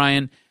Daniel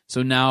Bryan.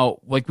 So now,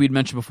 like we'd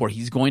mentioned before,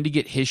 he's going to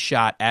get his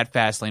shot at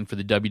Fastlane for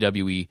the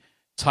WWE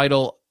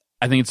title.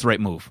 I think it's the right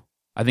move.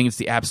 I think it's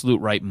the absolute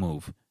right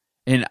move.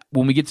 And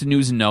when we get to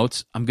news and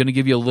notes, I'm going to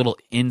give you a little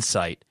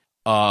insight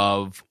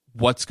of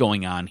what's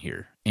going on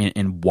here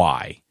and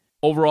why.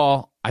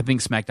 Overall, I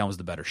think SmackDown was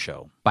the better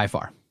show. By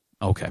far.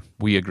 Okay,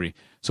 we agree.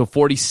 So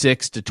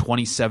 46 to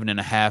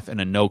 27.5 and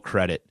a no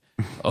credit.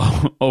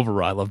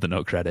 Overall, I love the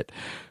no credit.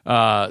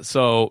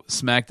 So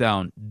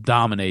SmackDown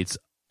dominates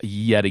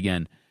yet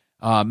again.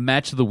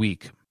 Match of the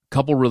week.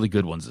 Couple really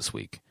good ones this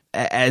week.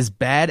 As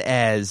bad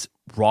as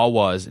Raw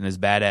was and as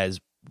bad as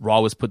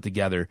Raw was put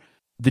together,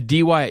 the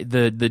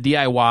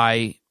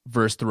DIY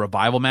versus the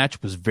Revival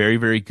match was very,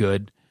 very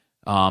good.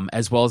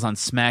 as well as on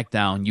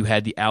SmackDown, you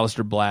had the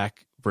Aleister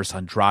Black versus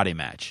Andrade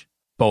match.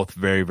 Both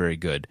very, very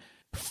good.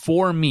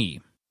 For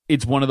me,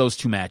 it's one of those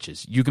two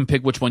matches. You can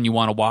pick which one you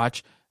want to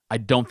watch. I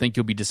don't think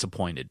you'll be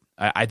disappointed.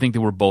 I think they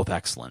were both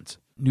excellent.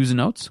 News and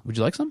notes? Would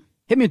you like some?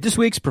 Hit me with this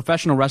week's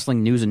professional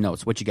wrestling news and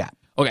notes. What you got?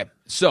 Okay,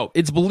 so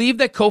it's believed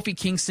that Kofi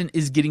Kingston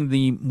is getting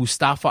the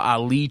Mustafa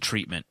Ali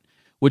treatment,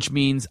 which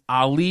means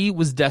Ali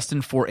was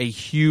destined for a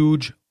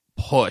huge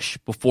push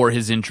before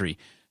his injury.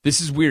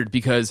 This is weird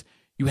because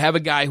you have a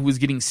guy who was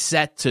getting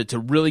set to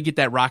really get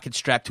that rocket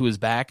strapped to his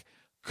back.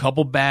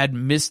 Couple bad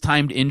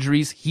mistimed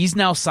injuries. He's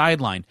now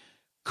sidelined.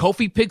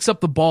 Kofi picks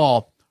up the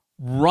ball,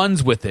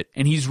 runs with it,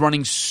 and he's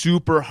running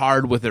super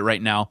hard with it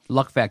right now.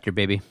 Luck factor,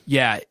 baby.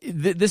 Yeah,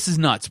 this is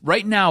nuts.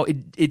 Right now,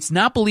 it's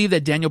not believed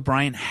that Daniel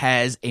Bryan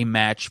has a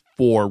match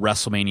for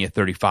WrestleMania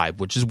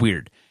 35, which is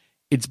weird.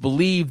 It's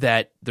believed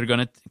that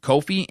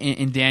Kofi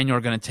and Daniel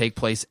are going to take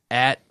place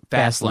at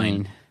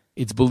Fastlane.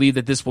 It's believed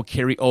that this will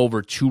carry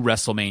over to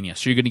WrestleMania.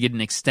 So you're going to get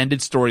an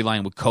extended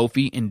storyline with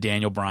Kofi and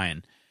Daniel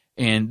Bryan.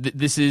 And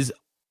this is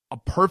a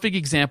perfect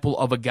example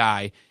of a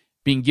guy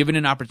being given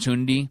an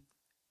opportunity,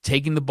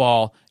 taking the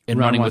ball and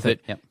running with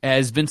it. Yep.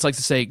 As Vince likes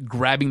to say,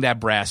 grabbing that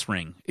brass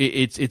ring.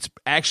 It's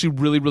actually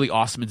really, really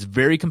awesome. It's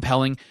very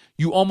compelling.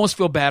 You almost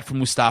feel bad for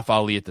Mustafa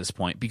Ali at this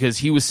point because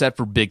he was set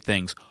for big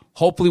things.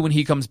 Hopefully when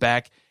he comes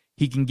back,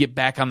 he can get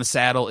back on the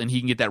saddle and he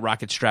can get that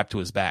rocket strapped to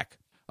his back.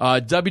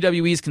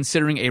 WWE is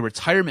considering a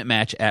retirement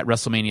match at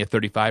WrestleMania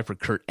 35 for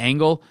Kurt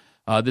Angle.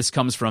 This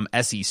comes from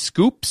SE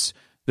Scoops.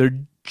 They're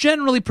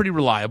generally pretty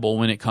reliable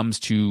when it comes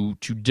to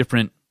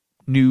different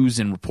news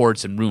and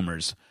reports and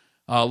rumors.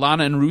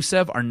 Lana and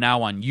Rusev are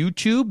now on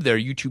YouTube. They're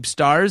YouTube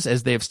stars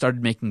as they have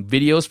started making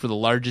videos for the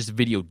largest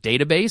video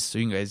database, so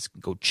you guys can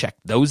go check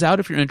those out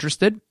if you're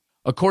interested.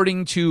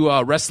 According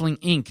to Wrestling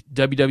Inc.,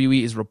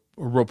 WWE is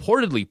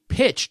reportedly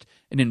pitched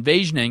an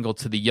invasion angle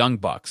to the Young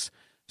Bucks.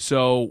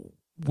 So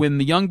when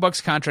the Young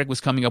Bucks contract was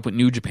coming up with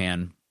New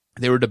Japan,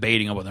 they were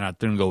debating on whether or not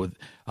they're going to go with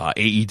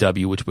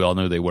AEW, which we all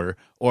knew they were,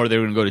 or they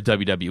were going to go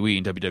to WWE,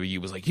 and WWE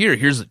was like,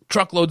 here's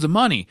truckloads of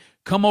money.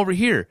 Come over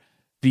here.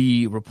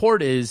 The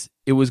report is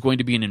it was going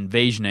to be an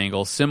invasion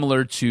angle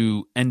similar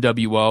to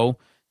NWO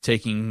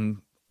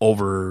taking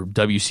over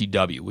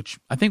WCW, which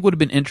I think would have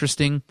been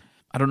interesting.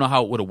 I don't know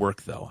how it would have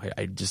worked, though.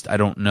 I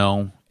don't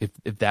know if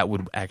that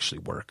would actually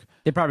work.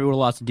 They probably would have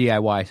lost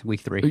DIY week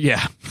 3.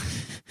 Yeah.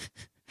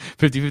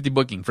 50-50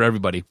 booking for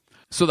everybody.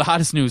 So the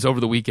hottest news over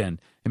the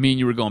weekend, and me and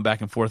you were going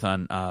back and forth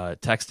on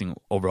texting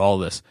over all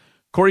this.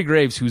 Corey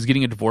Graves, who's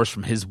getting a divorce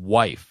from his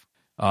wife,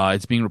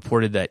 it's being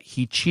reported that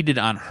he cheated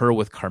on her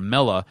with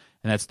Carmella,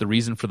 and that's the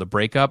reason for the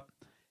breakup.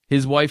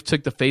 His wife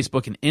took to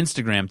Facebook and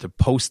Instagram to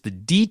post the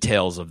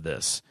details of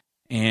this.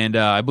 And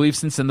I believe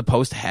since then the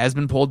post has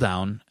been pulled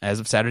down as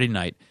of Saturday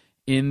night.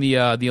 In the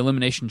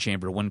Elimination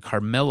Chamber, when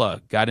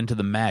Carmella got into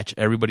the match,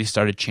 everybody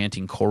started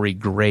chanting Corey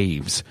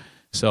Graves.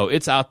 So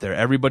it's out there.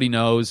 Everybody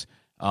knows.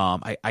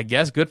 I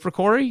guess good for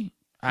Corey.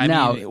 I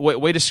mean,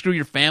 way to screw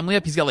your family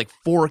up. He's got like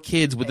 4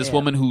 kids with this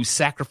woman who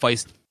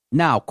sacrificed.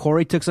 Now,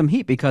 Corey took some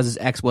heat because his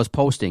ex was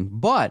posting.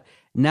 But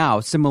now,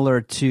 similar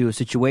to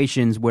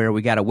situations where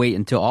we got to wait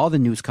until all the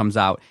news comes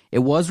out, it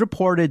was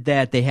reported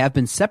that they have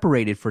been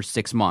separated for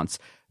 6 months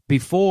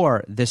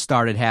before this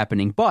started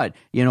happening. But,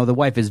 the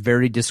wife is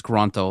very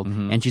disgruntled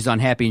and she's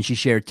unhappy, and she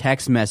shared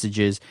text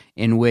messages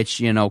in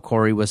which,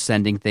 Corey was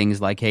sending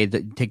things like, hey,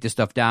 take this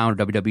stuff down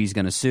or WWE's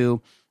going to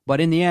sue. But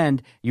in the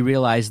end, you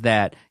realize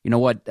that,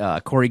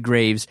 Corey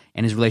Graves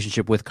and his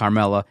relationship with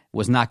Carmella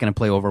was not going to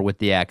play over with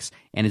the ex.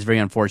 And it's very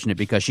unfortunate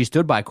because she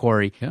stood by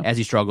Corey as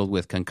he struggled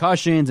with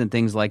concussions and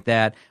things like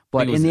that.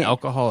 But it was an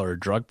alcohol or a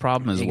drug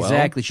problem as well.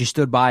 Exactly. She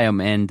stood by him.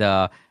 And,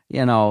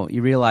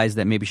 you realize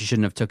that maybe she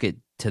shouldn't have took it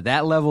to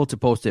that level to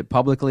post it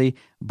publicly.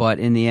 But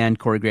in the end,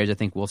 Corey Graves, I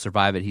think, will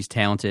survive it. He's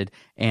talented.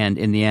 And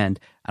in the end,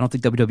 I don't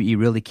think WWE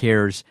really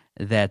cares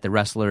that the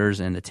wrestlers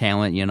and the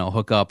talent,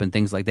 hook up and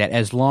things like that,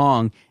 as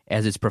long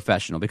as it's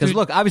professional. Because,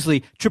 look,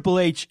 obviously, Triple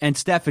H and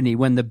Stephanie,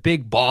 when the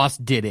big boss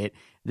did it,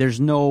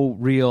 there's no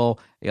real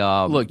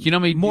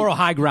moral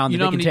high ground that they can take. You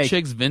know how many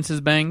chicks Vince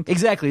has banged?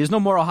 Exactly. There's no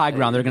moral high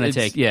ground they're going to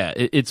take. Yeah,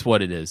 it's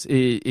what it is.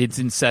 It's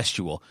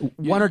incestual.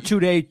 1 or 2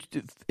 day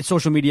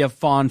social media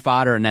fun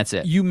fodder, and that's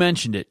it. You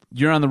mentioned it.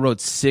 You're on the road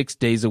 6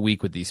 days a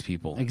week with these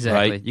people.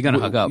 Exactly. Right? You're going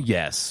to hook up.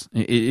 Yes.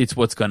 It's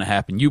what's going to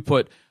happen. You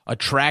put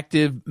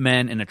attractive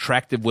men and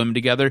attractive women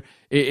together.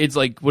 It's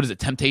like, what is it,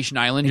 Temptation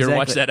Island? You ever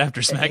watch that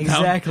after SmackDown?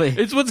 Exactly.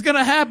 It's what's going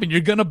to happen.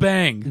 You're going to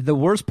bang. The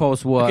worst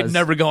post was... I could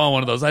never go on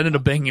one of those. I ended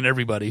up banging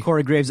everybody.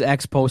 Corey Graves'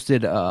 ex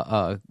posted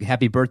a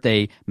happy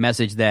birthday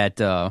message that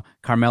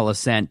Carmella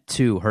sent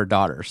to her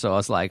daughter. So I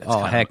was like,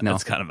 heck no.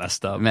 That's kind of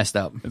messed up.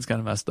 It's kind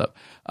of messed up.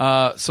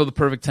 So the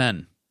Perfect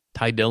 10,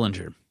 Ty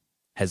Dillinger,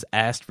 has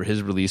asked for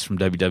his release from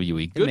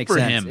WWE. Good for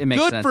him. It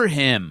makes Good sense. for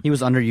him. He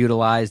was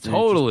underutilized.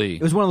 Totally.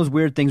 It was one of those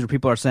weird things where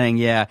people are saying,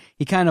 yeah,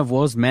 he kind of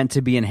was meant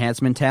to be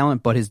enhancement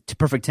talent, but his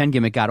Perfect 10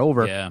 gimmick got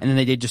over, and then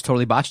they just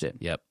totally botched it.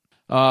 Yep.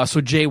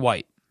 So Jay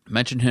White,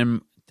 mentioned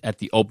him at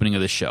the opening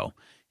of the show.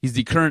 He's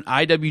the current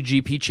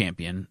IWGP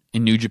champion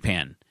in New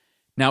Japan.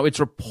 Now, it's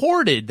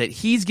reported that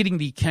he's getting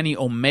the Kenny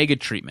Omega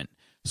treatment.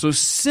 So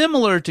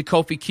similar to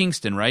Kofi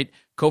Kingston, right?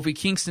 Kofi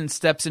Kingston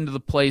steps into the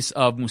place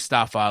of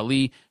Mustafa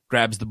Ali,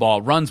 grabs the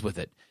ball, runs with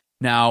it.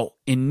 Now,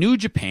 in New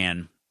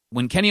Japan,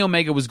 when Kenny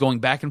Omega was going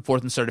back and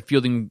forth and started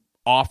fielding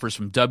offers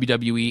from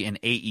WWE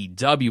and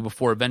AEW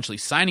before eventually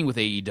signing with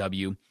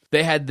AEW,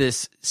 they had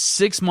this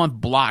 6-month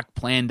block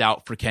planned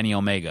out for Kenny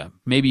Omega,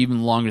 maybe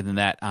even longer than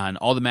that, on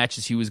all the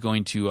matches he was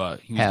going to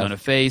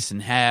face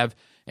and have,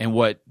 and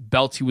what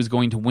belts he was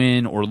going to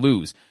win or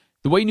lose.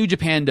 The way New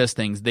Japan does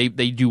things, they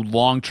do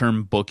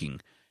long-term booking,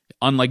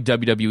 unlike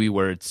WWE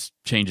where it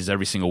changes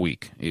every single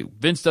week.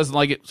 Vince doesn't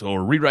like it, so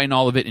we're rewriting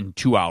all of it in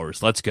 2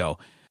 hours. Let's go.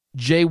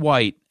 Jay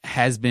White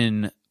has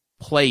been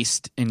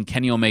placed in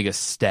Kenny Omega's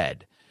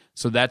stead.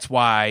 So that's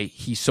why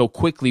he so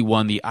quickly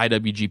won the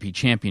IWGP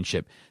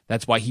Championship.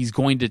 That's why he's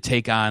going to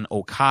take on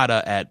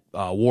Okada at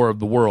War of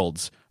the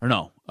Worlds. Or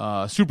no,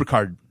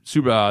 Supercard,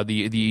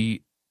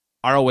 the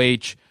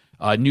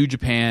ROH, New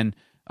Japan,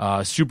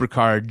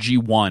 Supercard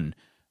G1.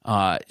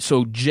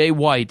 So Jay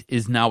White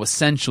is now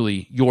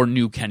essentially your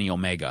new Kenny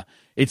Omega.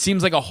 It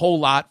seems like a whole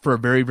lot for a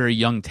very, very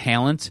young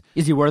talent.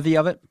 Is he worthy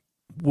of it?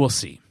 We'll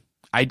see.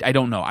 I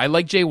don't know. I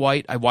like Jay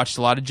White. I watched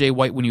a lot of Jay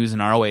White when he was in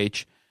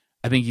ROH.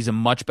 I think he's a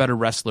much better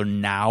wrestler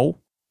now,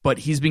 but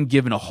he's been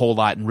given a whole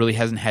lot and really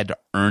hasn't had to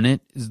earn it,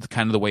 is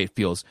kind of the way it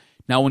feels.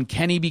 Now, when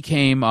Kenny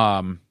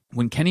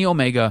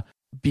Omega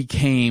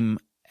became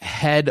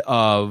head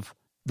of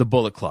the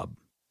Bullet Club,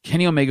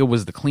 Kenny Omega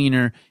was the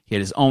cleaner. He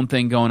had his own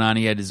thing going on.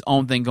 He had his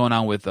own thing going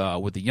on with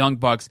the Young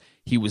Bucks.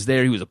 He was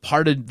there. He was a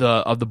part of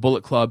the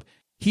Bullet Club.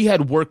 He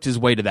had worked his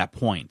way to that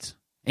point,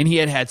 and he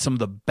had some of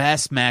the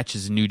best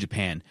matches in New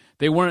Japan.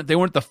 They weren't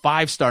the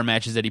 5-star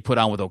matches that he put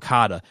on with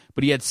Okada,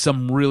 but he had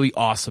some really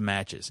awesome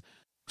matches.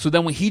 So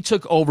then when he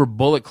took over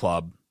Bullet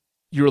Club,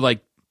 you were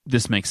like,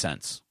 this makes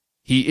sense.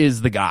 He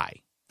is the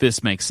guy.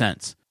 This makes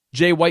sense.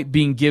 Jay White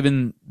being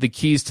given the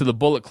keys to the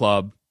Bullet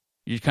Club,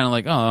 you're kind of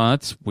like, oh,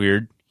 that's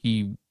weird.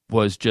 He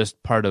was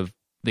just part of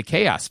the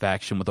Chaos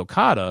faction with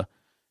Okada,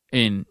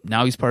 and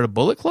now he's part of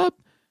Bullet Club?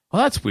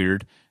 Well, that's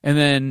weird. And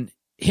then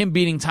him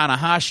beating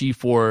Tanahashi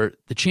for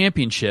the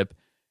championship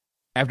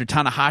after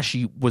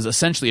Tanahashi was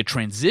essentially a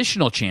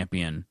transitional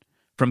champion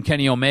from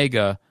Kenny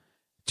Omega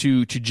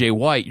to Jay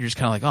White, you're just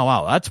kind of like, oh,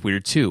 wow, that's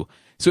weird too.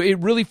 So it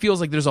really feels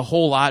like there's a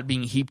whole lot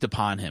being heaped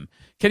upon him.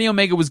 Kenny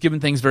Omega was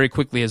given things very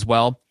quickly as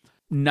well,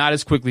 not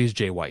as quickly as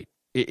Jay White.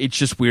 It's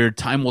just weird.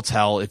 Time will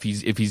tell if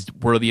he's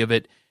worthy of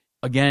it.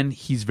 Again,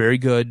 he's very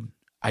good.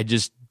 I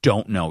just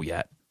don't know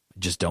yet.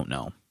 Just don't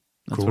know.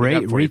 That's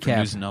Great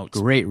recap.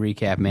 Great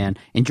recap, man.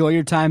 Enjoy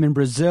your time in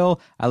Brazil.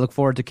 I look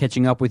forward to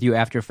catching up with you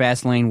after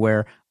Fastlane,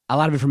 where a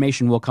lot of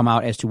information will come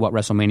out as to what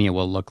WrestleMania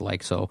will look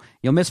like. So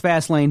you'll miss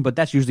Fastlane, but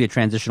that's usually a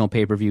transitional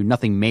pay-per-view.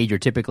 Nothing major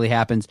typically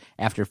happens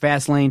after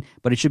Fastlane,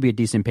 but it should be a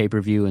decent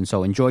pay-per-view. And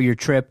so enjoy your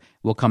trip.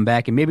 We'll come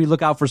back and maybe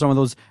look out for some of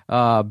those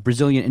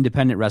Brazilian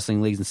independent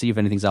wrestling leagues and see if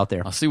anything's out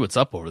there. I'll see what's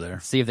up over there.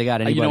 See if they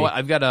got anybody. You know what?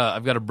 I've got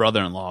a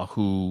brother-in-law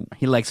who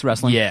he likes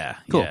wrestling. Yeah,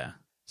 cool. Yeah.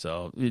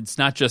 So it's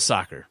not just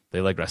soccer. They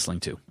like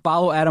wrestling too.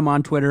 Follow Adam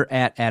on Twitter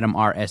at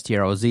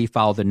AdamRSTROZ.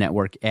 Follow the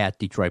network at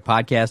Detroit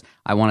Podcast.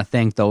 I want to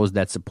thank those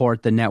that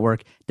support the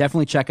network.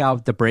 Definitely check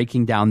out the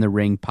Breaking Down the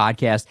Ring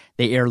podcast.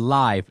 They air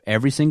live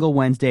every single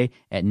Wednesday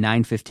at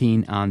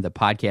 9:15 on the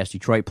Podcast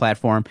Detroit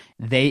platform.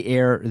 They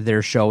air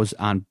their shows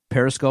on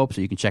Periscope, so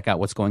you can check out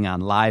what's going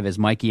on live as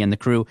Mikey and the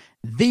crew.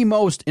 The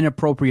Most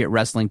Inappropriate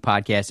Wrestling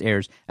podcast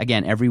airs,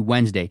 again, every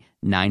Wednesday,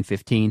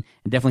 9:15.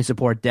 And definitely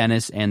support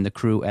Dennis and the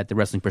crew at the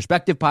Wrestling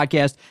Perspective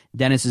podcast.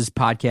 Dennis's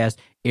podcast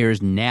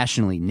airs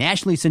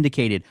nationally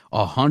syndicated,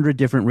 100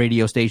 different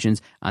radio stations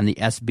on the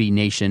SB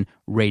Nation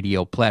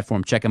radio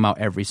platform. Check him out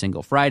every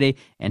single Friday.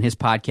 And his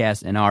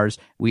podcast and ours,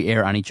 we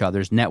air on each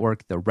other's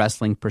network, the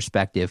Wrestling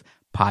Perspective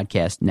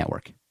Podcast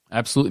Network.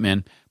 Absolutely,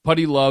 man.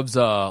 Putty loves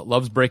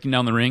Breaking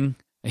Down the Ring.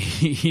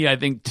 He, I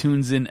think,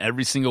 tunes in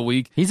every single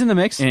week. He's in the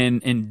mix.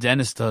 And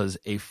Dennis does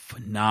a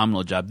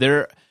phenomenal job.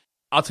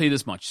 I'll tell you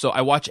this much. So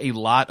I watch a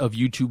lot of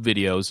YouTube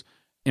videos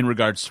in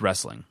regards to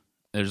wrestling.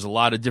 There's a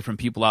lot of different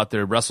people out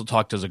there. Wrestle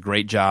Talk does a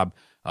great job.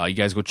 You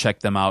guys go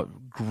check them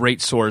out.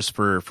 Great source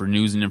for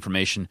news and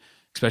information,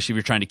 especially if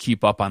you're trying to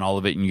keep up on all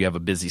of it and you have a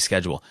busy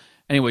schedule.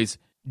 Anyways,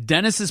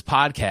 Dennis's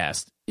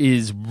podcast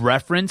is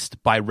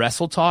referenced by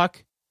Wrestle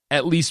Talk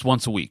at least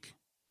once a week.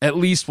 At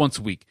least once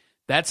a week.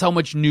 That's how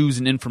much news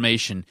and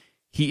information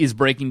he is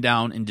breaking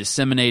down and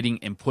disseminating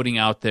and putting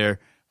out there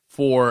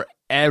for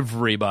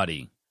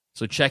everybody.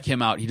 So check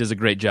him out. He does a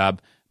great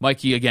job.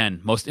 Mikey,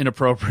 again, most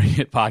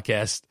inappropriate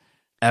podcast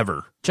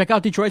ever. Check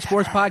out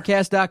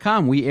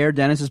DetroitSportsPodcast.com. We air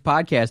Dennis's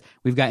podcast.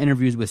 We've got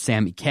interviews with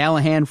Sami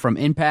Callihan from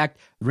Impact.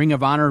 Ring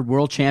of Honor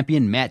World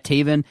Champion Matt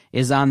Taven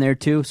is on there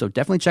too. So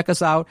definitely check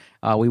us out.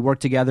 We work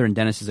together, and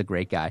Dennis is a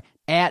great guy.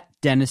 At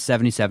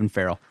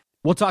Dennis77Farrell.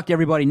 We'll talk to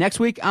everybody next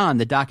week on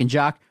the Doc and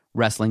Jock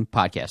Wrestling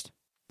Podcast.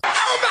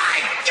 Oh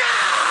my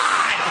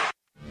God!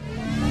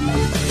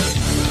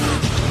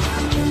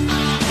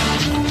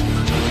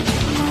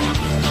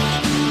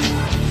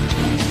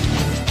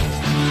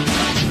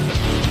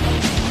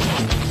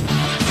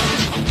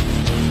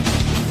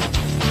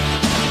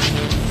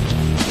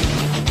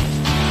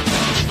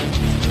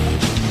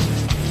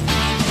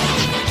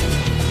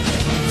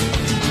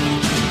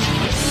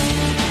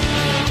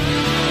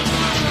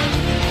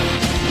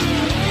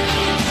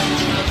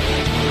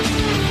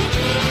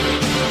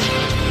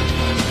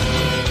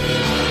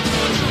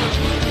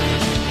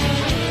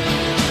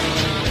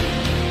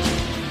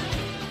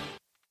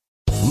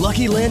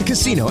 Land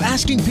Casino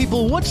asking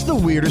people, what's the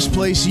weirdest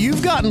place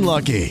you've gotten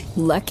lucky?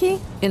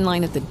 Lucky? In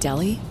line at the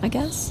deli, I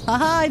guess?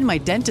 Aha, in my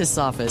dentist's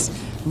office.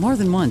 More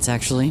than once,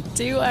 actually.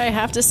 Do I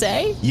have to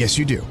say? Yes,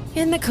 you do.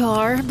 In the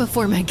car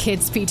before my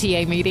kids'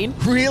 PTA meeting.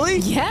 Really?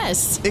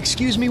 Yes.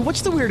 Excuse me,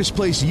 what's the weirdest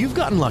place you've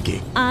gotten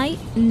lucky? I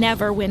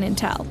never win and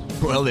tell.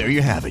 Well, there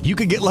you have it. You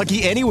can get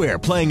lucky anywhere,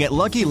 playing at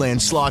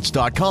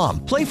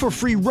LuckyLandSlots.com. Play for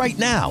free right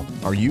now.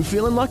 Are you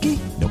feeling lucky?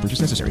 No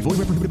purchase necessary.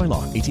 Void where prohibited by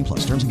law. 18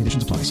 plus. Terms and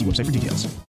conditions apply. See website for details.